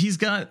 exactly. He's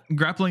got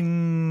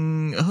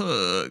grappling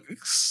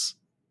hooks,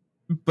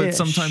 but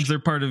sometimes they're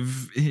part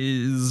of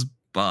his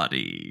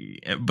body,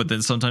 but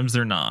then sometimes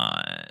they're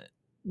not.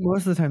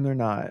 Most of the time they're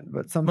not,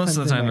 but sometimes most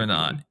of the time they're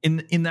not.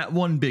 In that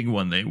one big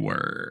one, they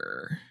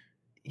were.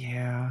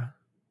 Yeah,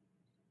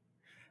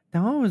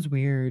 that one was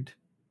weird.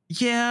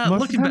 Yeah,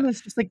 most of the time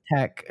it's just like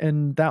tech,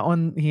 and that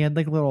one he had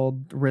like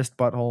little wrist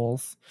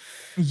buttholes.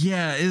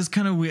 Yeah, it was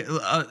kind of weird.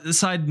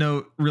 Side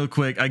note, real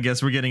quick, I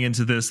guess we're getting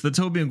into this. The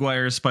Tobey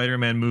Maguire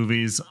Spider-Man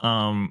movies.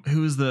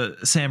 Who was the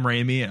Sam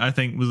Raimi? I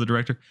think was the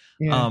director.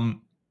 Yeah.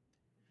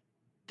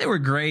 They were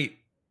great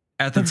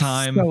at the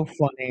time. So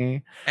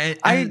funny.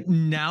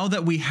 And now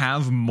that we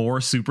have more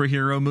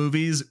superhero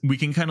movies, we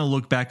can kind of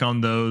look back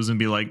on those and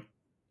be like,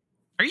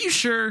 "Are you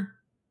sure?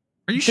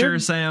 Are you sure,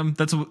 Sam?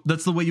 That's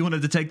the way you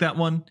wanted to take that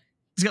one?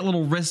 He's got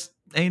little wrist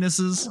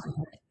anuses."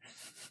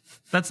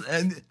 That's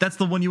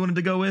the one you wanted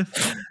to go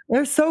with?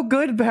 They're so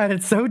good, bad.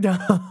 It's so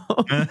dumb.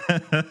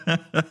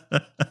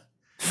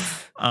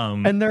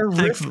 And they're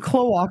Rift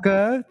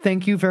Cloaca.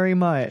 Thank you very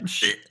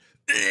much.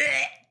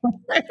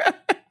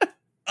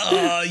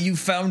 You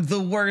found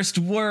the worst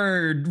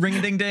word. Ring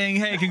a ding ding.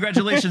 Hey,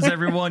 congratulations,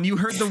 everyone. You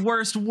heard the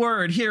worst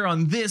word here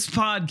on this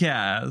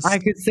podcast. I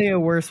could say a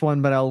worse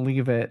one, but I'll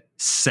leave it.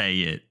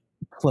 Say it.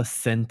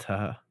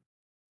 Placenta.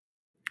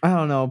 I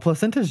don't know.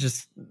 Placenta's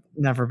just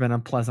never been a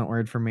pleasant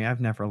word for me.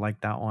 I've never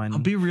liked that one. I'll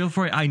be real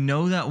for you. I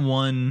know that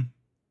one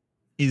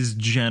is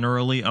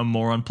generally a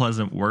more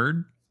unpleasant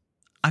word.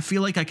 I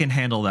feel like I can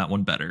handle that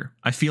one better.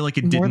 I feel like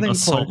it didn't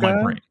assault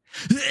my brain.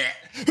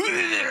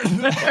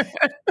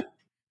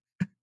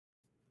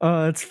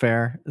 Oh, it's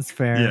fair. It's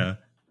fair. Yeah.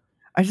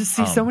 I just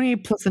see so many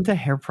placenta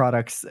hair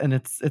products, and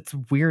it's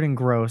weird and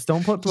gross.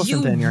 Don't put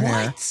placenta in your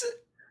hair.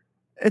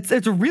 It's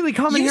a really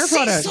common hair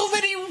product. So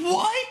many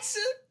what?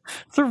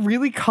 It's a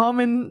really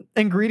common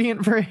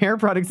ingredient for hair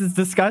products. It's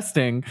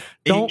disgusting.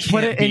 Don't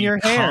put it in your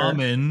hair.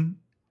 Common.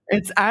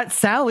 It's at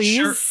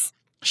Sally's.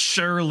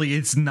 Surely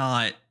it's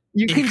not.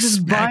 You can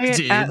just buy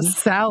it at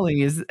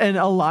Sally's, and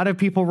a lot of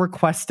people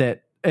request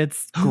it.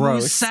 It's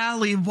gross. Who's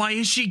Sally? Why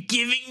is she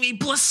giving me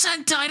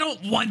placenta? I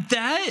don't want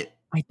that.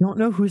 I don't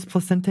know whose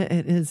placenta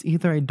it is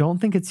either. I don't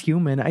think it's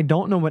human. I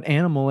don't know what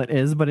animal it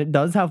is, but it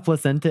does have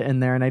placenta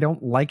in there, and I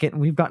don't like it.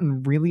 And we've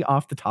gotten really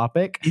off the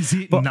topic. Is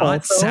it not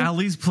also,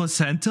 Sally's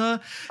placenta?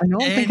 I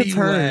don't think it's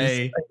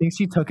hers. I think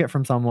she took it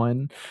from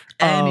someone.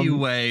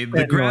 Anyway,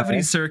 the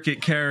Gravity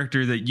Circuit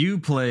character that you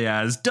play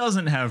as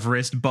doesn't have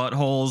wrist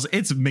buttholes.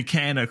 It's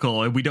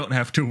mechanical, and we don't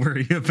have to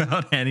worry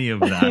about any of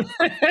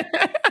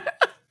that.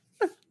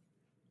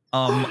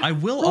 I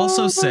will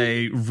also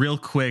say real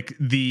quick,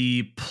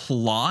 the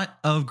plot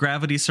of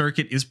Gravity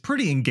Circuit is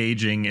pretty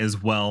engaging as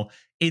well.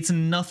 It's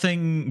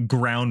nothing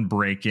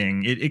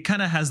groundbreaking. It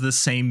kind of has the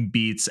same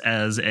beats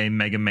as a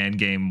Mega Man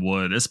game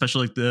would,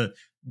 especially like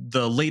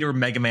the later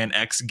Mega Man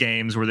X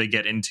games where they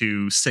get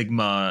into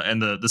Sigma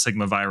and the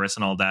Sigma virus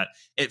and all that.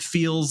 It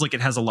feels like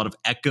it has a lot of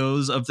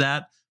echoes of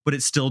that, but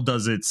it still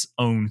does its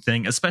own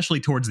thing, especially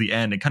towards the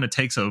end. It kind of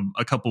takes a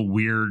couple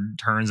weird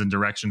turns and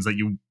directions that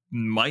you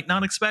might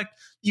not expect.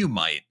 You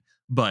might,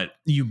 but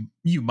you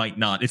might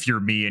not if you're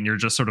me and you're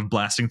just sort of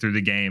blasting through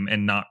the game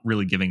and not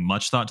really giving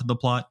much thought to the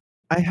plot.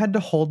 I had to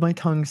hold my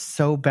tongue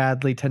so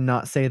badly to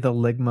not say the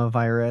Ligma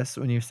virus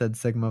when you said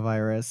Sigma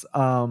virus.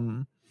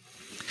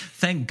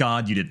 Thank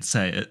God you didn't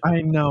say it.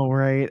 I know,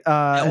 right?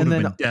 That would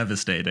have been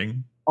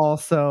devastating.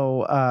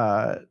 Also,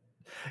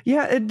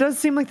 yeah, it does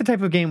seem like the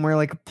type of game where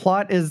like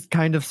plot is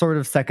kind of sort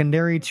of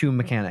secondary to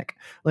mechanic.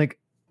 Like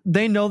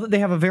they know that they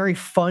have a very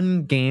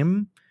fun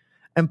game.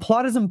 And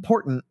plot is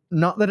important,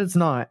 not that it's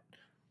not,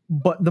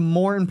 but the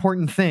more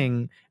important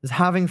thing is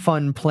having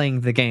fun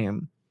playing the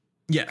game.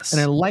 Yes. And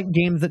I like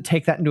games that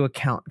take that into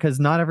account because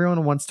not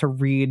everyone wants to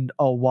read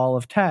a wall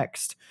of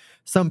text.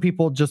 Some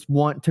people just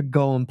want to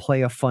go and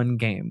play a fun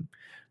game.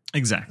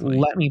 Exactly.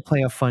 Let me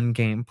play a fun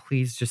game.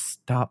 Please just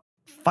stop.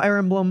 Fire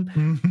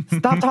Emblem,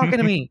 stop talking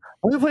to me.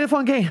 Let me play a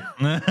fun game.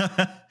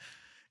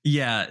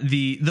 Yeah,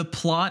 the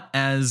plot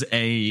as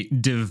a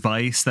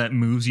device that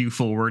moves you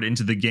forward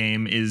into the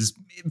game is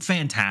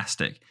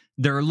fantastic.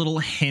 There are little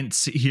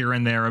hints here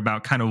and there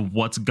about kind of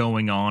what's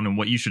going on and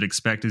what you should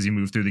expect as you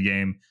move through the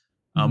game.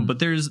 But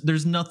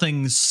there's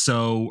nothing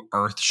so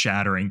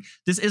earth-shattering.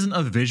 This isn't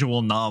a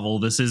visual novel.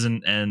 This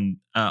isn't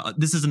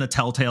a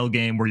Telltale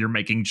game where you're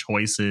making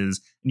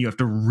choices and you have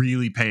to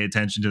really pay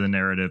attention to the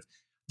narrative.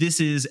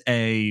 This is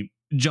a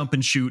jump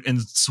and shoot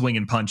and swing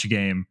and punch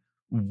game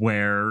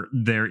where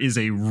there is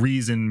a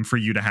reason for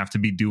you to have to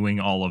be doing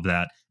all of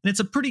that. And it's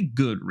a pretty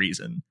good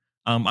reason.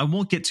 I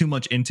won't get too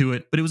much into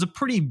it, but it was a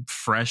pretty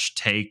fresh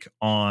take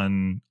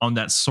on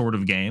that sort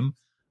of game.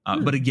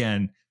 But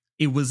again,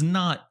 it was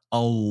not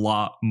a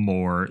lot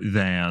more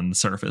than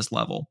surface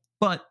level,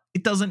 but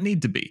it doesn't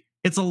need to be.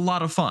 It's a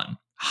lot of fun.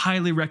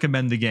 Highly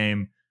recommend the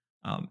game.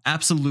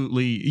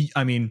 Absolutely.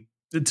 I mean,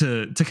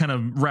 to kind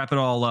of wrap it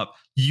all up,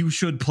 you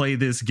should play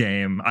this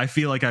game. I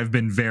feel like I've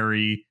been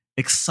very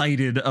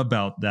excited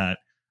about that.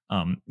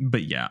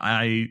 But yeah,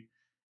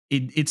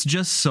 it's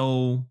just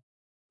so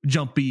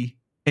jumpy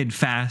and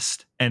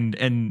fast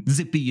and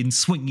zippy and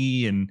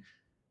swingy and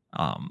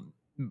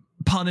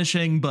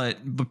punishing, but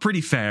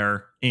pretty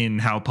fair in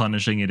how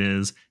punishing it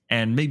is,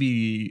 and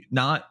maybe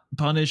not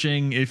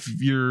punishing if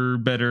you're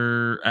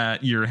better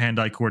at your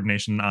hand-eye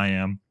coordination than I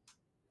am.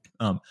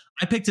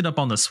 I picked it up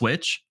on the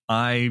Switch.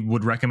 I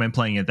would recommend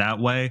playing it that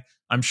way.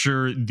 I'm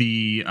sure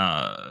the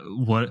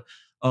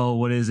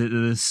what is it?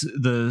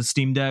 The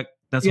Steam Deck?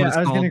 That's what it's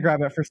called. I was going to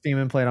grab it for Steam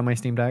and play it on my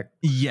Steam Deck.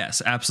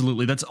 Yes,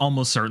 absolutely. That's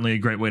almost certainly a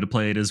great way to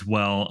play it as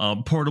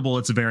well. Portable,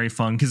 it's very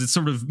fun because it's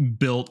sort of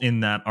built in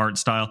that art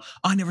style.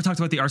 I never talked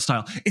about the art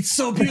style. It's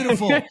so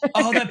beautiful.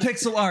 Oh, that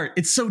pixel art.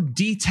 It's so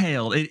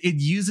detailed.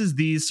 It uses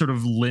these sort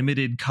of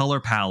limited color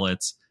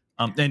palettes.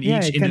 And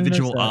each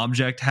individual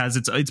object has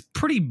it's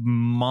pretty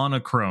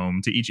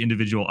monochrome to each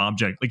individual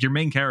object. Like your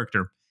main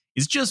character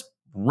is just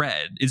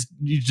red. It's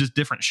just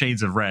different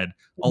shades of red.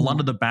 A lot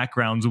of the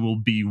backgrounds will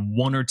be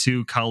one or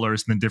two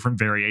colors and then different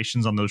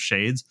variations on those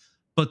shades,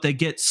 but they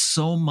get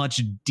so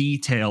much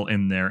detail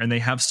in there, and they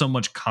have so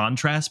much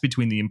contrast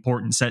between the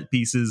important set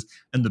pieces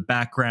and the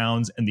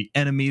backgrounds and the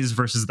enemies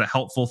versus the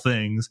helpful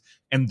things,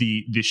 and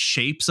the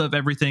shapes of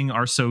everything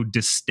are so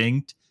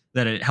distinct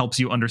that it helps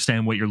you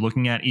understand what you're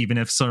looking at, even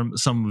if some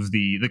of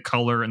the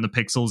color and the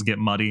pixels get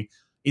muddy.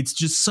 It's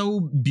just so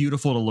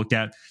beautiful to look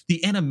at.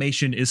 The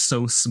animation is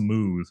so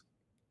smooth.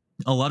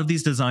 A lot of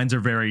these designs are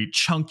very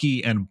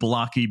chunky and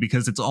blocky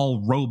because it's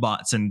all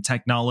robots and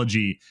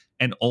technology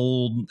and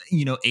old,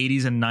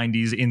 80s and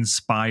 90s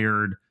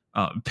inspired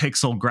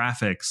pixel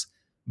graphics.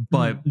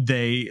 But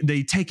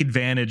they take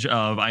advantage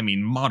of,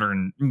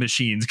 modern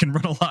machines can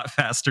run a lot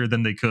faster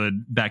than they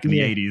could back in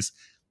the 80s.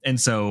 And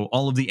so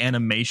all of the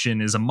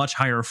animation is a much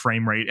higher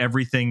frame rate.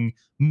 Everything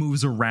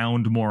moves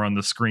around more on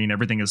the screen.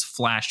 Everything is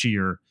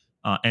flashier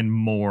and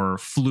more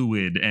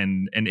fluid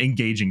and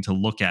engaging to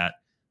look at.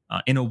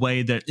 In a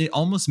way that it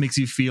almost makes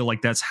you feel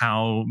like that's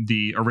how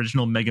the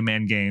original Mega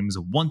Man games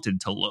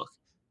wanted to look.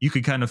 You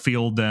could kind of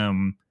feel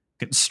them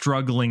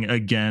struggling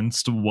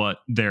against what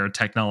their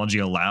technology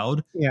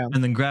allowed. Yeah.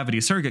 And then Gravity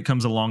Circuit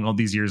comes along all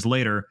these years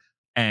later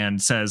and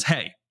says,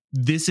 hey,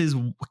 this is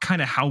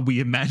kind of how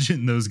we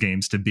imagined those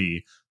games to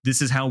be.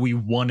 This is how we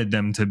wanted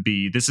them to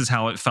be. This is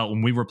how it felt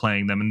when we were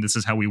playing them. And this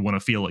is how we want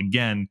to feel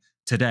again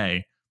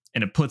today.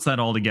 And it puts that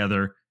all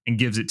together and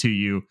gives it to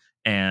you.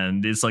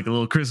 And it's like a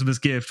little Christmas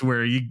gift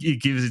where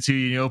it gives it to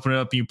you, and you open it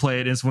up and you play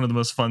it. And it's one of the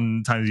most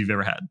fun times you've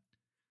ever had.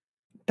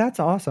 That's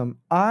awesome.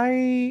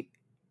 I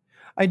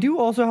do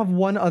also have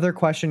one other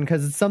question,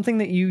 because it's something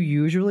that you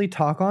usually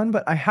talk on,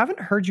 but I haven't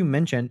heard you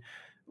mention.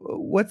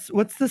 What's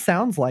the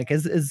sounds like?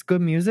 Is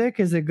good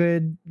music? Is it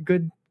good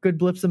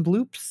blips and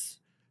bloops?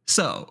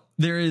 So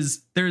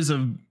there's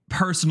a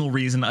personal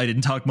reason I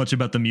didn't talk much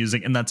about the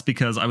music, and that's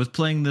because I was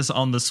playing this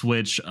on the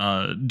Switch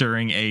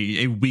during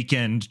a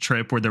weekend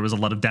trip where there was a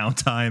lot of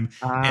downtime,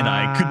 and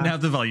I couldn't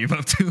have the volume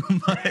up too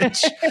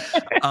much.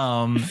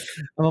 I'm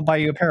gonna buy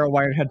you a pair of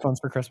wired headphones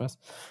for Christmas.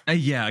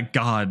 Yeah,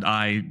 God,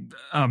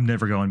 I'm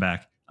never going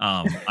back.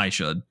 I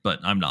should, but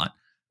I'm not.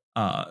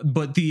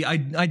 But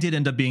I did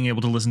end up being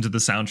able to listen to the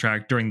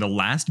soundtrack during the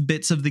last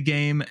bits of the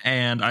game,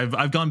 and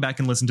I've gone back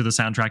and listened to the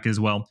soundtrack as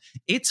well.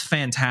 It's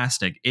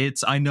fantastic.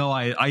 I know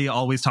I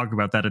always talk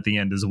about that at the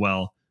end as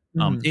well.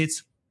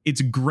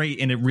 It's great,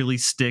 and it really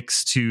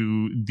sticks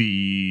to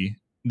the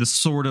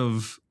sort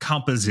of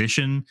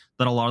composition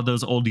that a lot of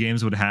those old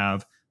games would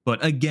have.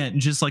 But again,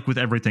 just like with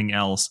everything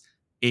else,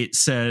 it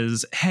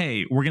says,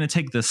 hey, we're going to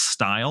take this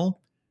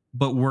style,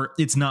 but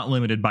it's not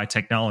limited by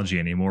technology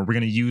anymore. We're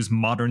going to use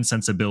modern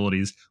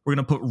sensibilities. We're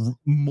going to put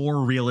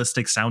more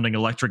realistic sounding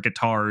electric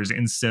guitars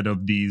instead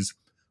of these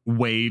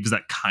waves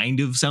that kind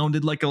of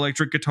sounded like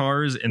electric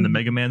guitars in the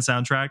Mega Man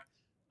soundtrack.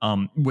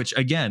 Which,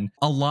 again,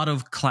 a lot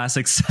of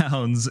classic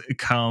sounds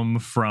come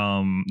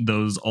from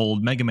those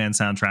old Mega Man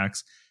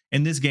soundtracks.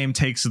 And this game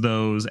takes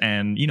those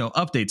and,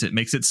 updates it,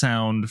 makes it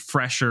sound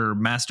fresher,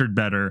 mastered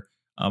better,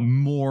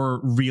 more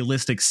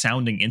realistic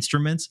sounding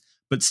instruments,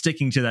 but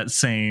sticking to that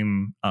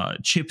same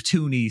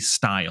chiptune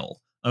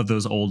style of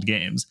those old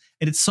games.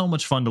 And it's so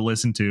much fun to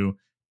listen to.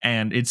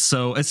 And it's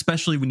so,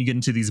 especially when you get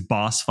into these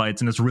boss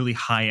fights and it's really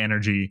high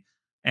energy,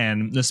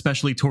 and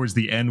especially towards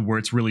the end where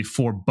it's really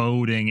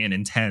foreboding and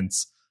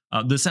intense.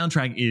 The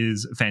soundtrack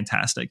is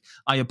fantastic.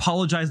 I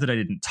apologize that I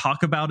didn't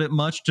talk about it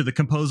much to the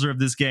composer of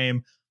this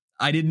game.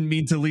 I didn't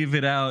mean to leave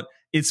it out.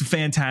 It's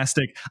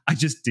fantastic. I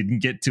just didn't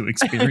get to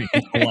experience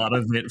a lot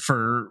of it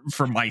for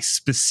my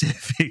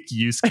specific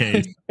use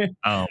case.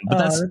 But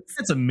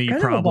that's a me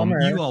problem.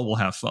 You all will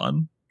have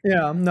fun.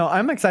 Yeah, no,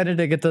 I'm excited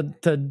to get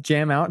to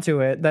jam out to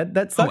it.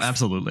 That sucks. Oh,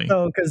 absolutely.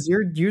 So, because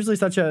you're usually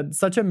such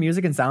a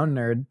music and sound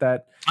nerd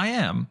that I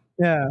am.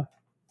 Yeah.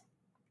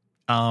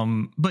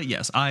 But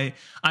yes,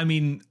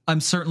 I'm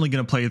certainly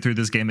going to play through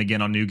this game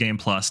again on New Game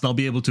Plus, and I'll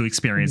be able to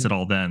experience it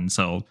all then.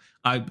 So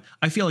I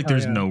feel like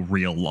there's no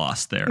real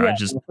loss there. Yeah, I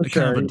just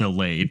kind of a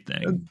delayed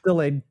thing.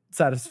 Delayed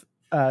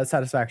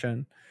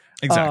satisfaction.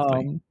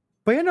 Exactly.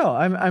 But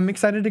I'm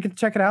excited to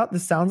check it out.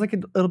 This sounds like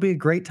it'll be a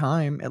great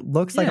time. It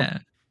looks like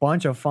a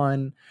bunch of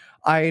fun.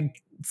 I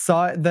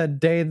saw it the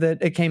day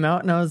that it came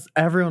out, and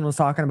everyone was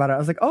talking about it. I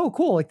was like, oh,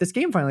 cool, like this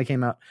game finally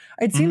came out.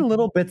 I'd seen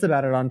little bits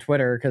about it on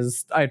Twitter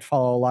because I'd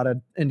follow a lot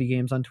of indie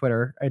games on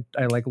Twitter.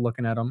 I like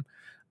looking at them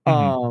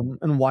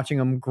and watching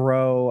them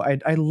grow.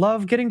 I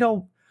love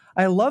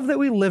that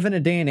we live in a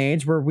day and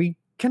age where we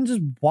can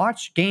just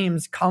watch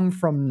games come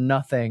from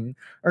nothing,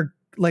 or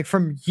like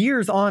from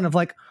years on of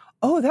like,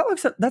 oh,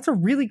 that's a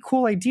really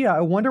cool idea.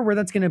 I wonder where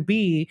that's going to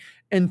be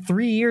in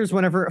 3 years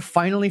whenever it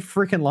finally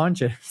freaking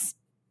launches.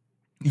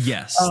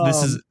 Yes,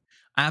 this is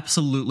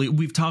absolutely,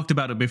 we've talked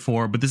about it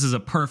before, but this is a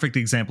perfect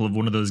example of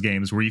one of those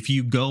games where if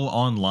you go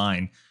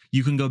online,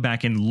 you can go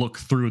back and look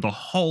through the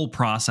whole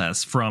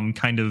process from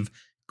kind of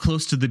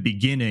close to the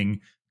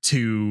beginning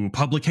to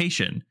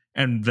publication.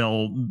 And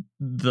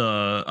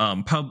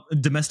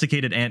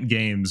Domesticated Ant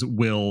Games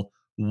will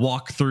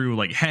walk through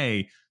like,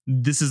 hey,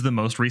 this is the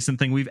most recent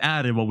thing we've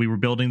added while we were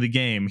building the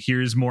game.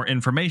 Here's more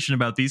information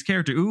about these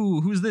characters.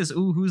 Ooh, who's this?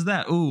 Ooh, who's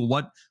that? Ooh,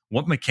 what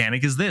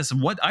mechanic is this?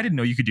 What, I didn't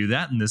know you could do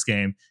that in this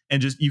game.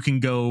 And just, you can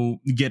go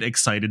get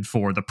excited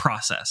for the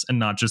process and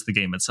not just the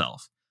game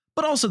itself.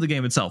 But also the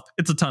game itself.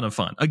 It's a ton of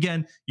fun.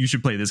 Again, you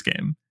should play this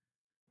game.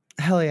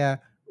 Hell yeah.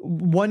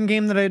 One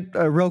game that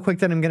I real quick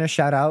that I'm going to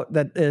shout out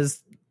that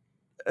is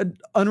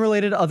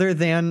unrelated, other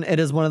than it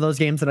is one of those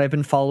games that I've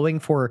been following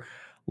for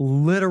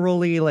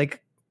literally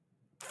like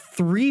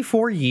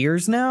 3-4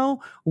 years now,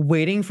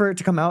 waiting for it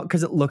to come out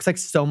because it looks like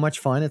so much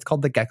fun. It's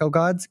called The Gecko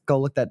Gods. Go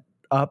look that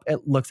up.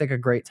 It looks like a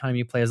great time.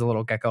 You play as a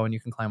little gecko and you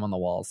can climb on the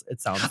walls. It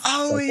sounds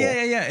oh so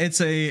yeah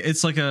cool.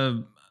 It's like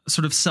a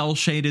sort of cell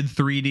shaded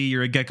 3D.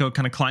 You're a gecko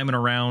kind of climbing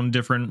around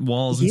different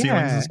walls and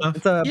ceilings and stuff.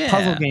 It's a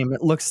puzzle game.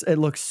 It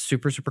looks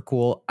super super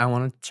cool. I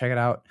want to check it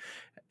out.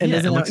 And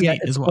it looks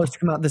neat it's supposed to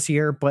come out this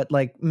year, but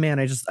like,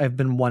 man, I've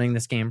been wanting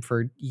this game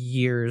for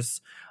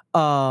years.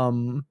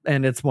 And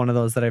it's one of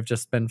those that I've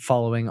just been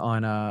following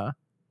on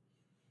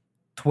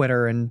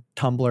Twitter and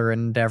Tumblr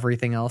and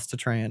everything else to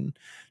try and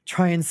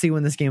see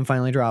when this game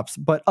finally drops.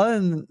 But other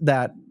than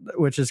that,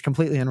 which is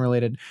completely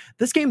unrelated,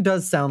 this game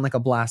does sound like a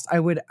blast. I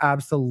would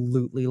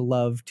absolutely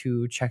love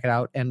to check it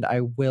out, and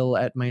I will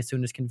at my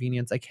soonest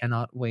convenience. I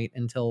cannot wait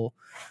until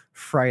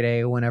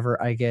Friday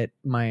whenever I get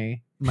my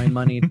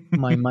money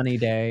my money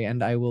day,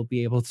 and I will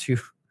be able to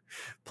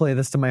play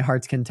this to my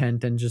heart's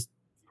content and just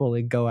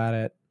fully go at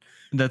it.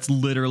 That's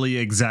literally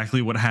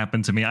exactly what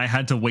happened to me. I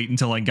had to wait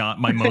until I got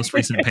my most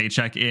recent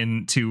paycheck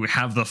in to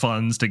have the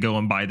funds to go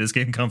and buy this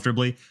game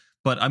comfortably.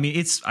 But I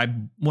mean, I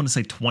want to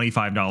say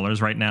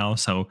 $25 right now,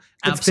 so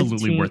it's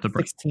absolutely worth the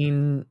price.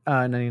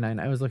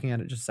 $16.99. I was looking at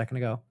it just a second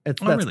ago.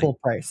 That's really? Full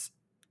price.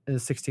 It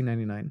is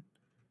 $16.99.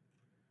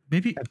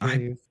 Maybe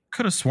I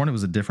could have sworn it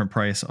was a different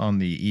price on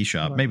the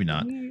eShop. Maybe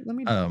not. Let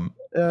me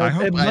I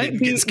hope I didn't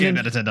get scammed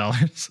out of $10.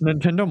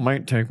 Nintendo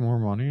might take more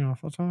money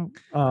off the top.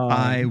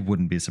 I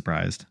wouldn't be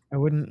surprised. I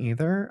wouldn't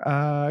either.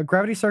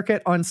 Gravity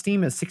Circuit on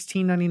Steam is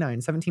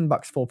 $16.99,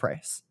 $17 full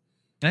price.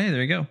 Hey,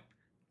 there you go.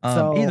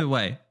 So, either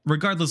way,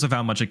 regardless of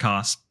how much it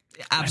costs,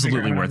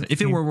 absolutely worth it.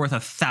 If it were worth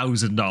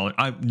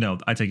 $1,000,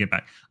 I take it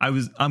back. I'm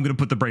going to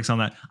put the brakes on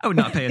that. I would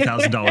not pay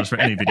 $1,000 for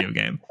any video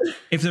game.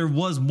 If there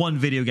was one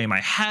video game I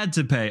had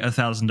to pay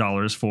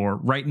 $1,000 for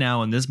right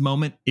now in this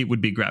moment, it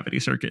would be Gravity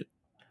Circuit.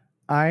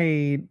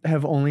 I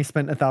have only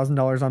spent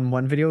 $1,000 on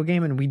one video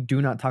game, and we do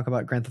not talk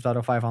about Grand Theft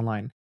Auto 5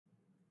 Online.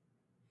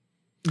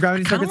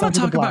 Gravity Circuit's want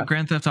to talk about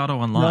Grand Theft Auto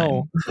Online.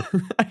 No.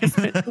 I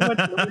spent too much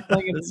money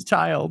playing it as a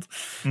child.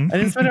 I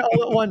didn't spend it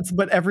all at once,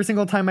 but every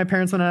single time my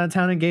parents went out of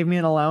town and gave me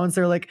an allowance,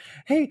 they're like,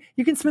 hey,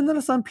 you can spend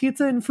this on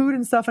pizza and food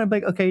and stuff. And I'm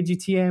like, okay,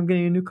 GTA, I'm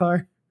getting a new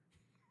car.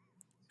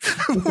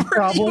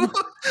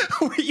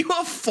 Were you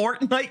a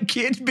Fortnite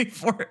kid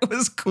before it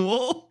was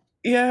cool?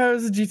 Yeah, I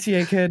was a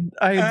GTA kid.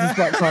 I just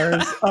bought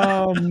cars.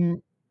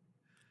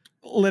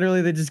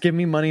 Literally, they just give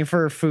me money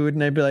for food,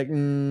 and I'd be like,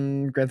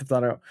 Grand Theft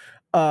Auto.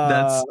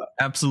 That's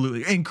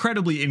absolutely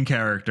incredibly in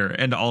character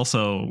and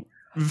also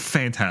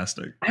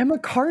fantastic. I'm a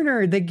car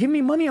nerd. They give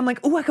me money. I'm like,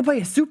 oh, I could buy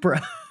a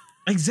Supra.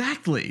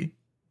 Exactly.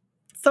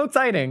 So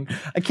exciting.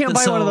 I can't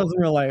buy one of those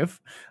in real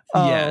life.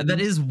 Yeah, that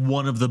is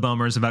one of the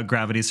bummers about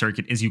Gravity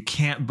Circuit is you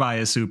can't buy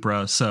a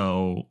Supra.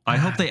 So I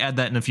hope they add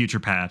that in a future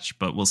patch,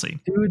 but we'll see.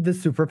 Dude, the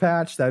Supra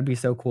patch, that would be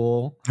so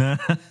cool. I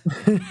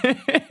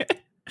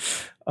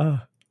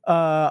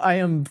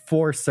am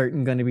for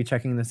certain going to be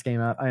checking this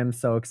game out. I am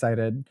so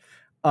excited.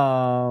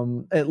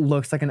 It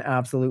looks like an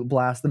absolute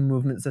blast. The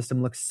movement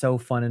system looks so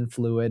fun and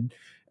fluid.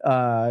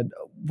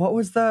 What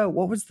was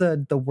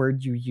the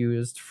word you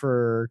used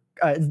for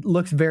it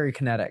looks very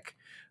kinetic.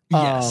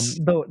 Yes,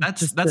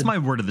 that's my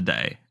word of the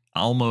day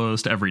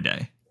almost every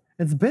day.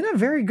 It's been a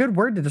very good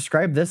word to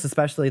describe this,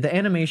 especially the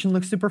animation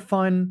looks super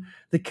fun.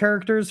 The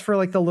characters for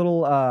like the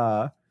little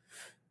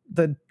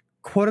the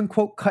quote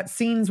unquote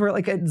cutscenes where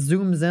like it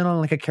zooms in on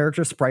like a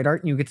character sprite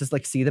art and you get to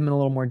like see them in a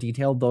little more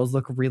detail. Those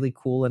look really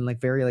cool and like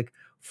very like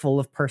full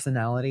of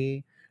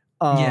personality.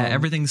 Yeah,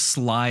 everything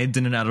slides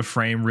in and out of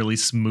frame really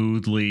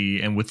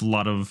smoothly and with a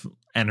lot of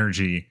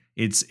energy.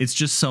 It's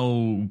just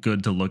so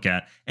good to look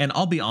at. And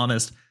I'll be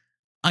honest,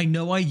 I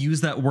know I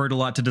use that word a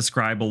lot to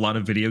describe a lot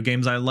of video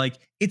games I like.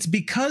 It's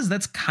because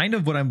that's kind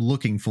of what I'm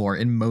looking for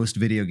in most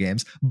video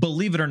games.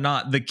 Believe it or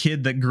not, the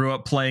kid that grew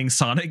up playing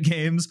Sonic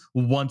games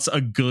wants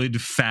a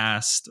good,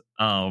 fast,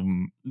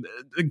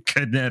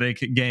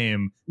 kinetic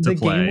game to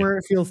play. The game where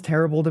it feels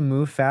terrible to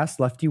move fast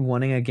left you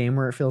wanting a game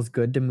where it feels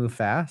good to move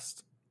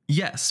fast?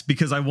 Yes,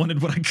 because I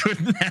wanted what I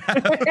couldn't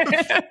have.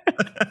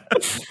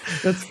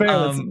 That's fair.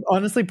 That's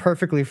honestly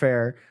perfectly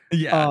fair.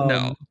 Yeah,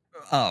 no.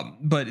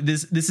 But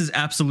this is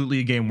absolutely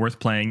a game worth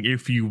playing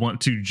if you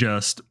want to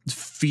just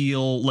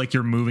feel like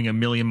you're moving a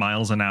million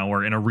miles an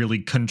hour in a really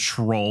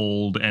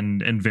controlled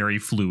and very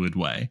fluid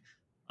way.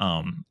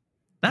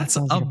 That's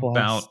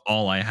about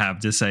all I have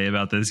to say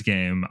about this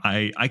game.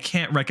 I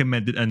can't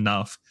recommend it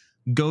enough.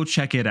 Go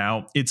check it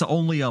out. It's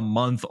only a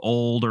month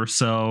old or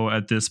so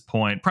at this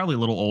point, probably a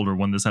little older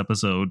when this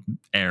episode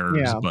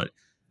airs, but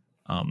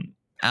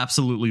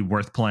absolutely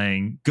worth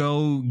playing.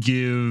 Go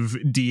give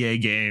DA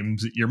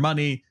Games your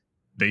money.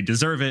 They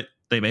deserve it.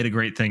 They made a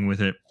great thing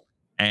with it.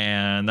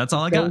 And that's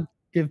all I got.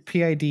 Give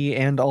PID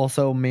and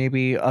also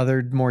maybe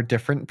other more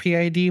different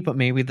PID, but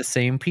maybe the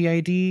same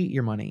PID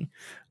your money.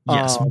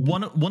 Yes,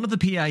 one of the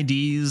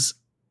PIDs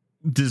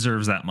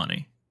deserves that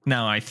money.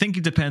 Now, I think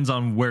it depends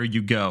on where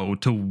you go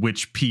to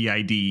which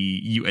PID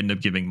you end up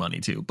giving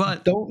money to.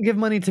 But don't give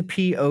money to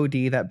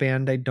POD, that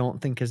band I don't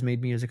think has made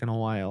music in a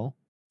while.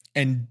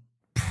 And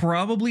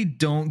probably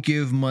don't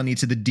give money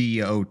to the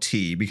DOT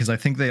because I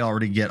think they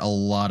already get a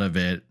lot of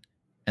it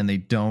and they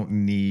don't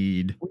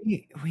need...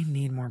 We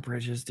need more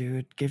bridges,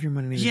 dude. Give your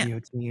money to the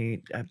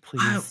DOT,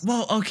 please.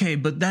 Well, okay,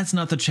 but that's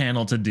not the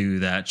channel to do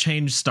that.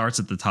 Change starts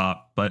at the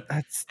top. But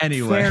that's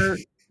anyway... Fair.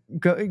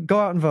 Go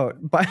out and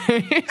vote. Bye.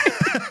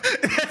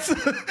 That's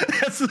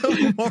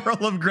the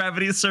moral of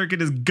Gravity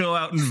Circuit is go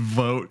out and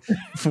vote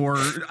for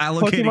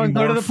allocating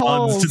Pokemon, more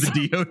funds to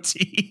the DOT.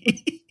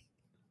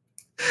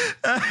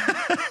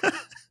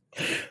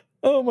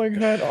 Oh my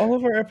god, all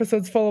of our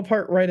episodes fall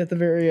apart right at the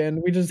very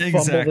end. We just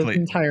fumbled this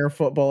entire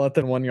football at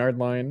the 1 yard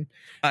line.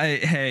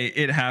 Hey,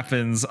 it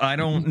happens. I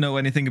don't know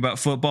anything about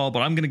football, but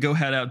I'm going to go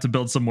head out to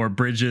build some more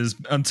bridges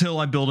until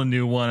I build a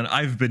new one.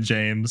 I've been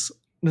James.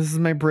 This is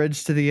my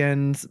bridge to the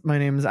end. My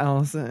name is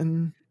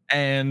Allison.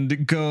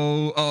 And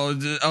go,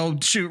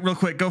 shoot, real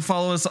quick. Go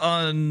follow us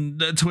on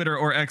Twitter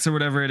or X or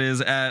whatever it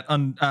is at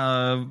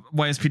YSPDG_pod.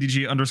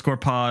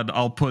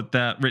 I'll put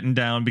that written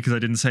down because I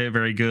didn't say it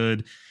very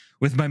good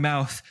with my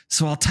mouth.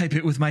 So I'll type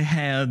it with my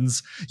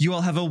hands. You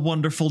all have a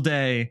wonderful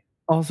day.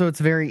 Also, it's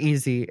very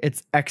easy.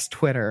 It's X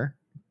Twitter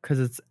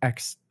because it's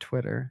X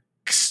Twitter.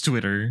 X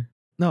Twitter.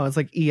 No, it's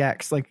like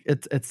EX. Like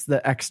it's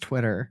the X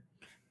Twitter.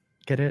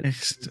 Get it?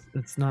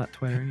 It's not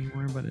Twitter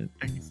anymore, but it.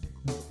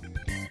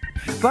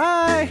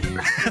 Bye.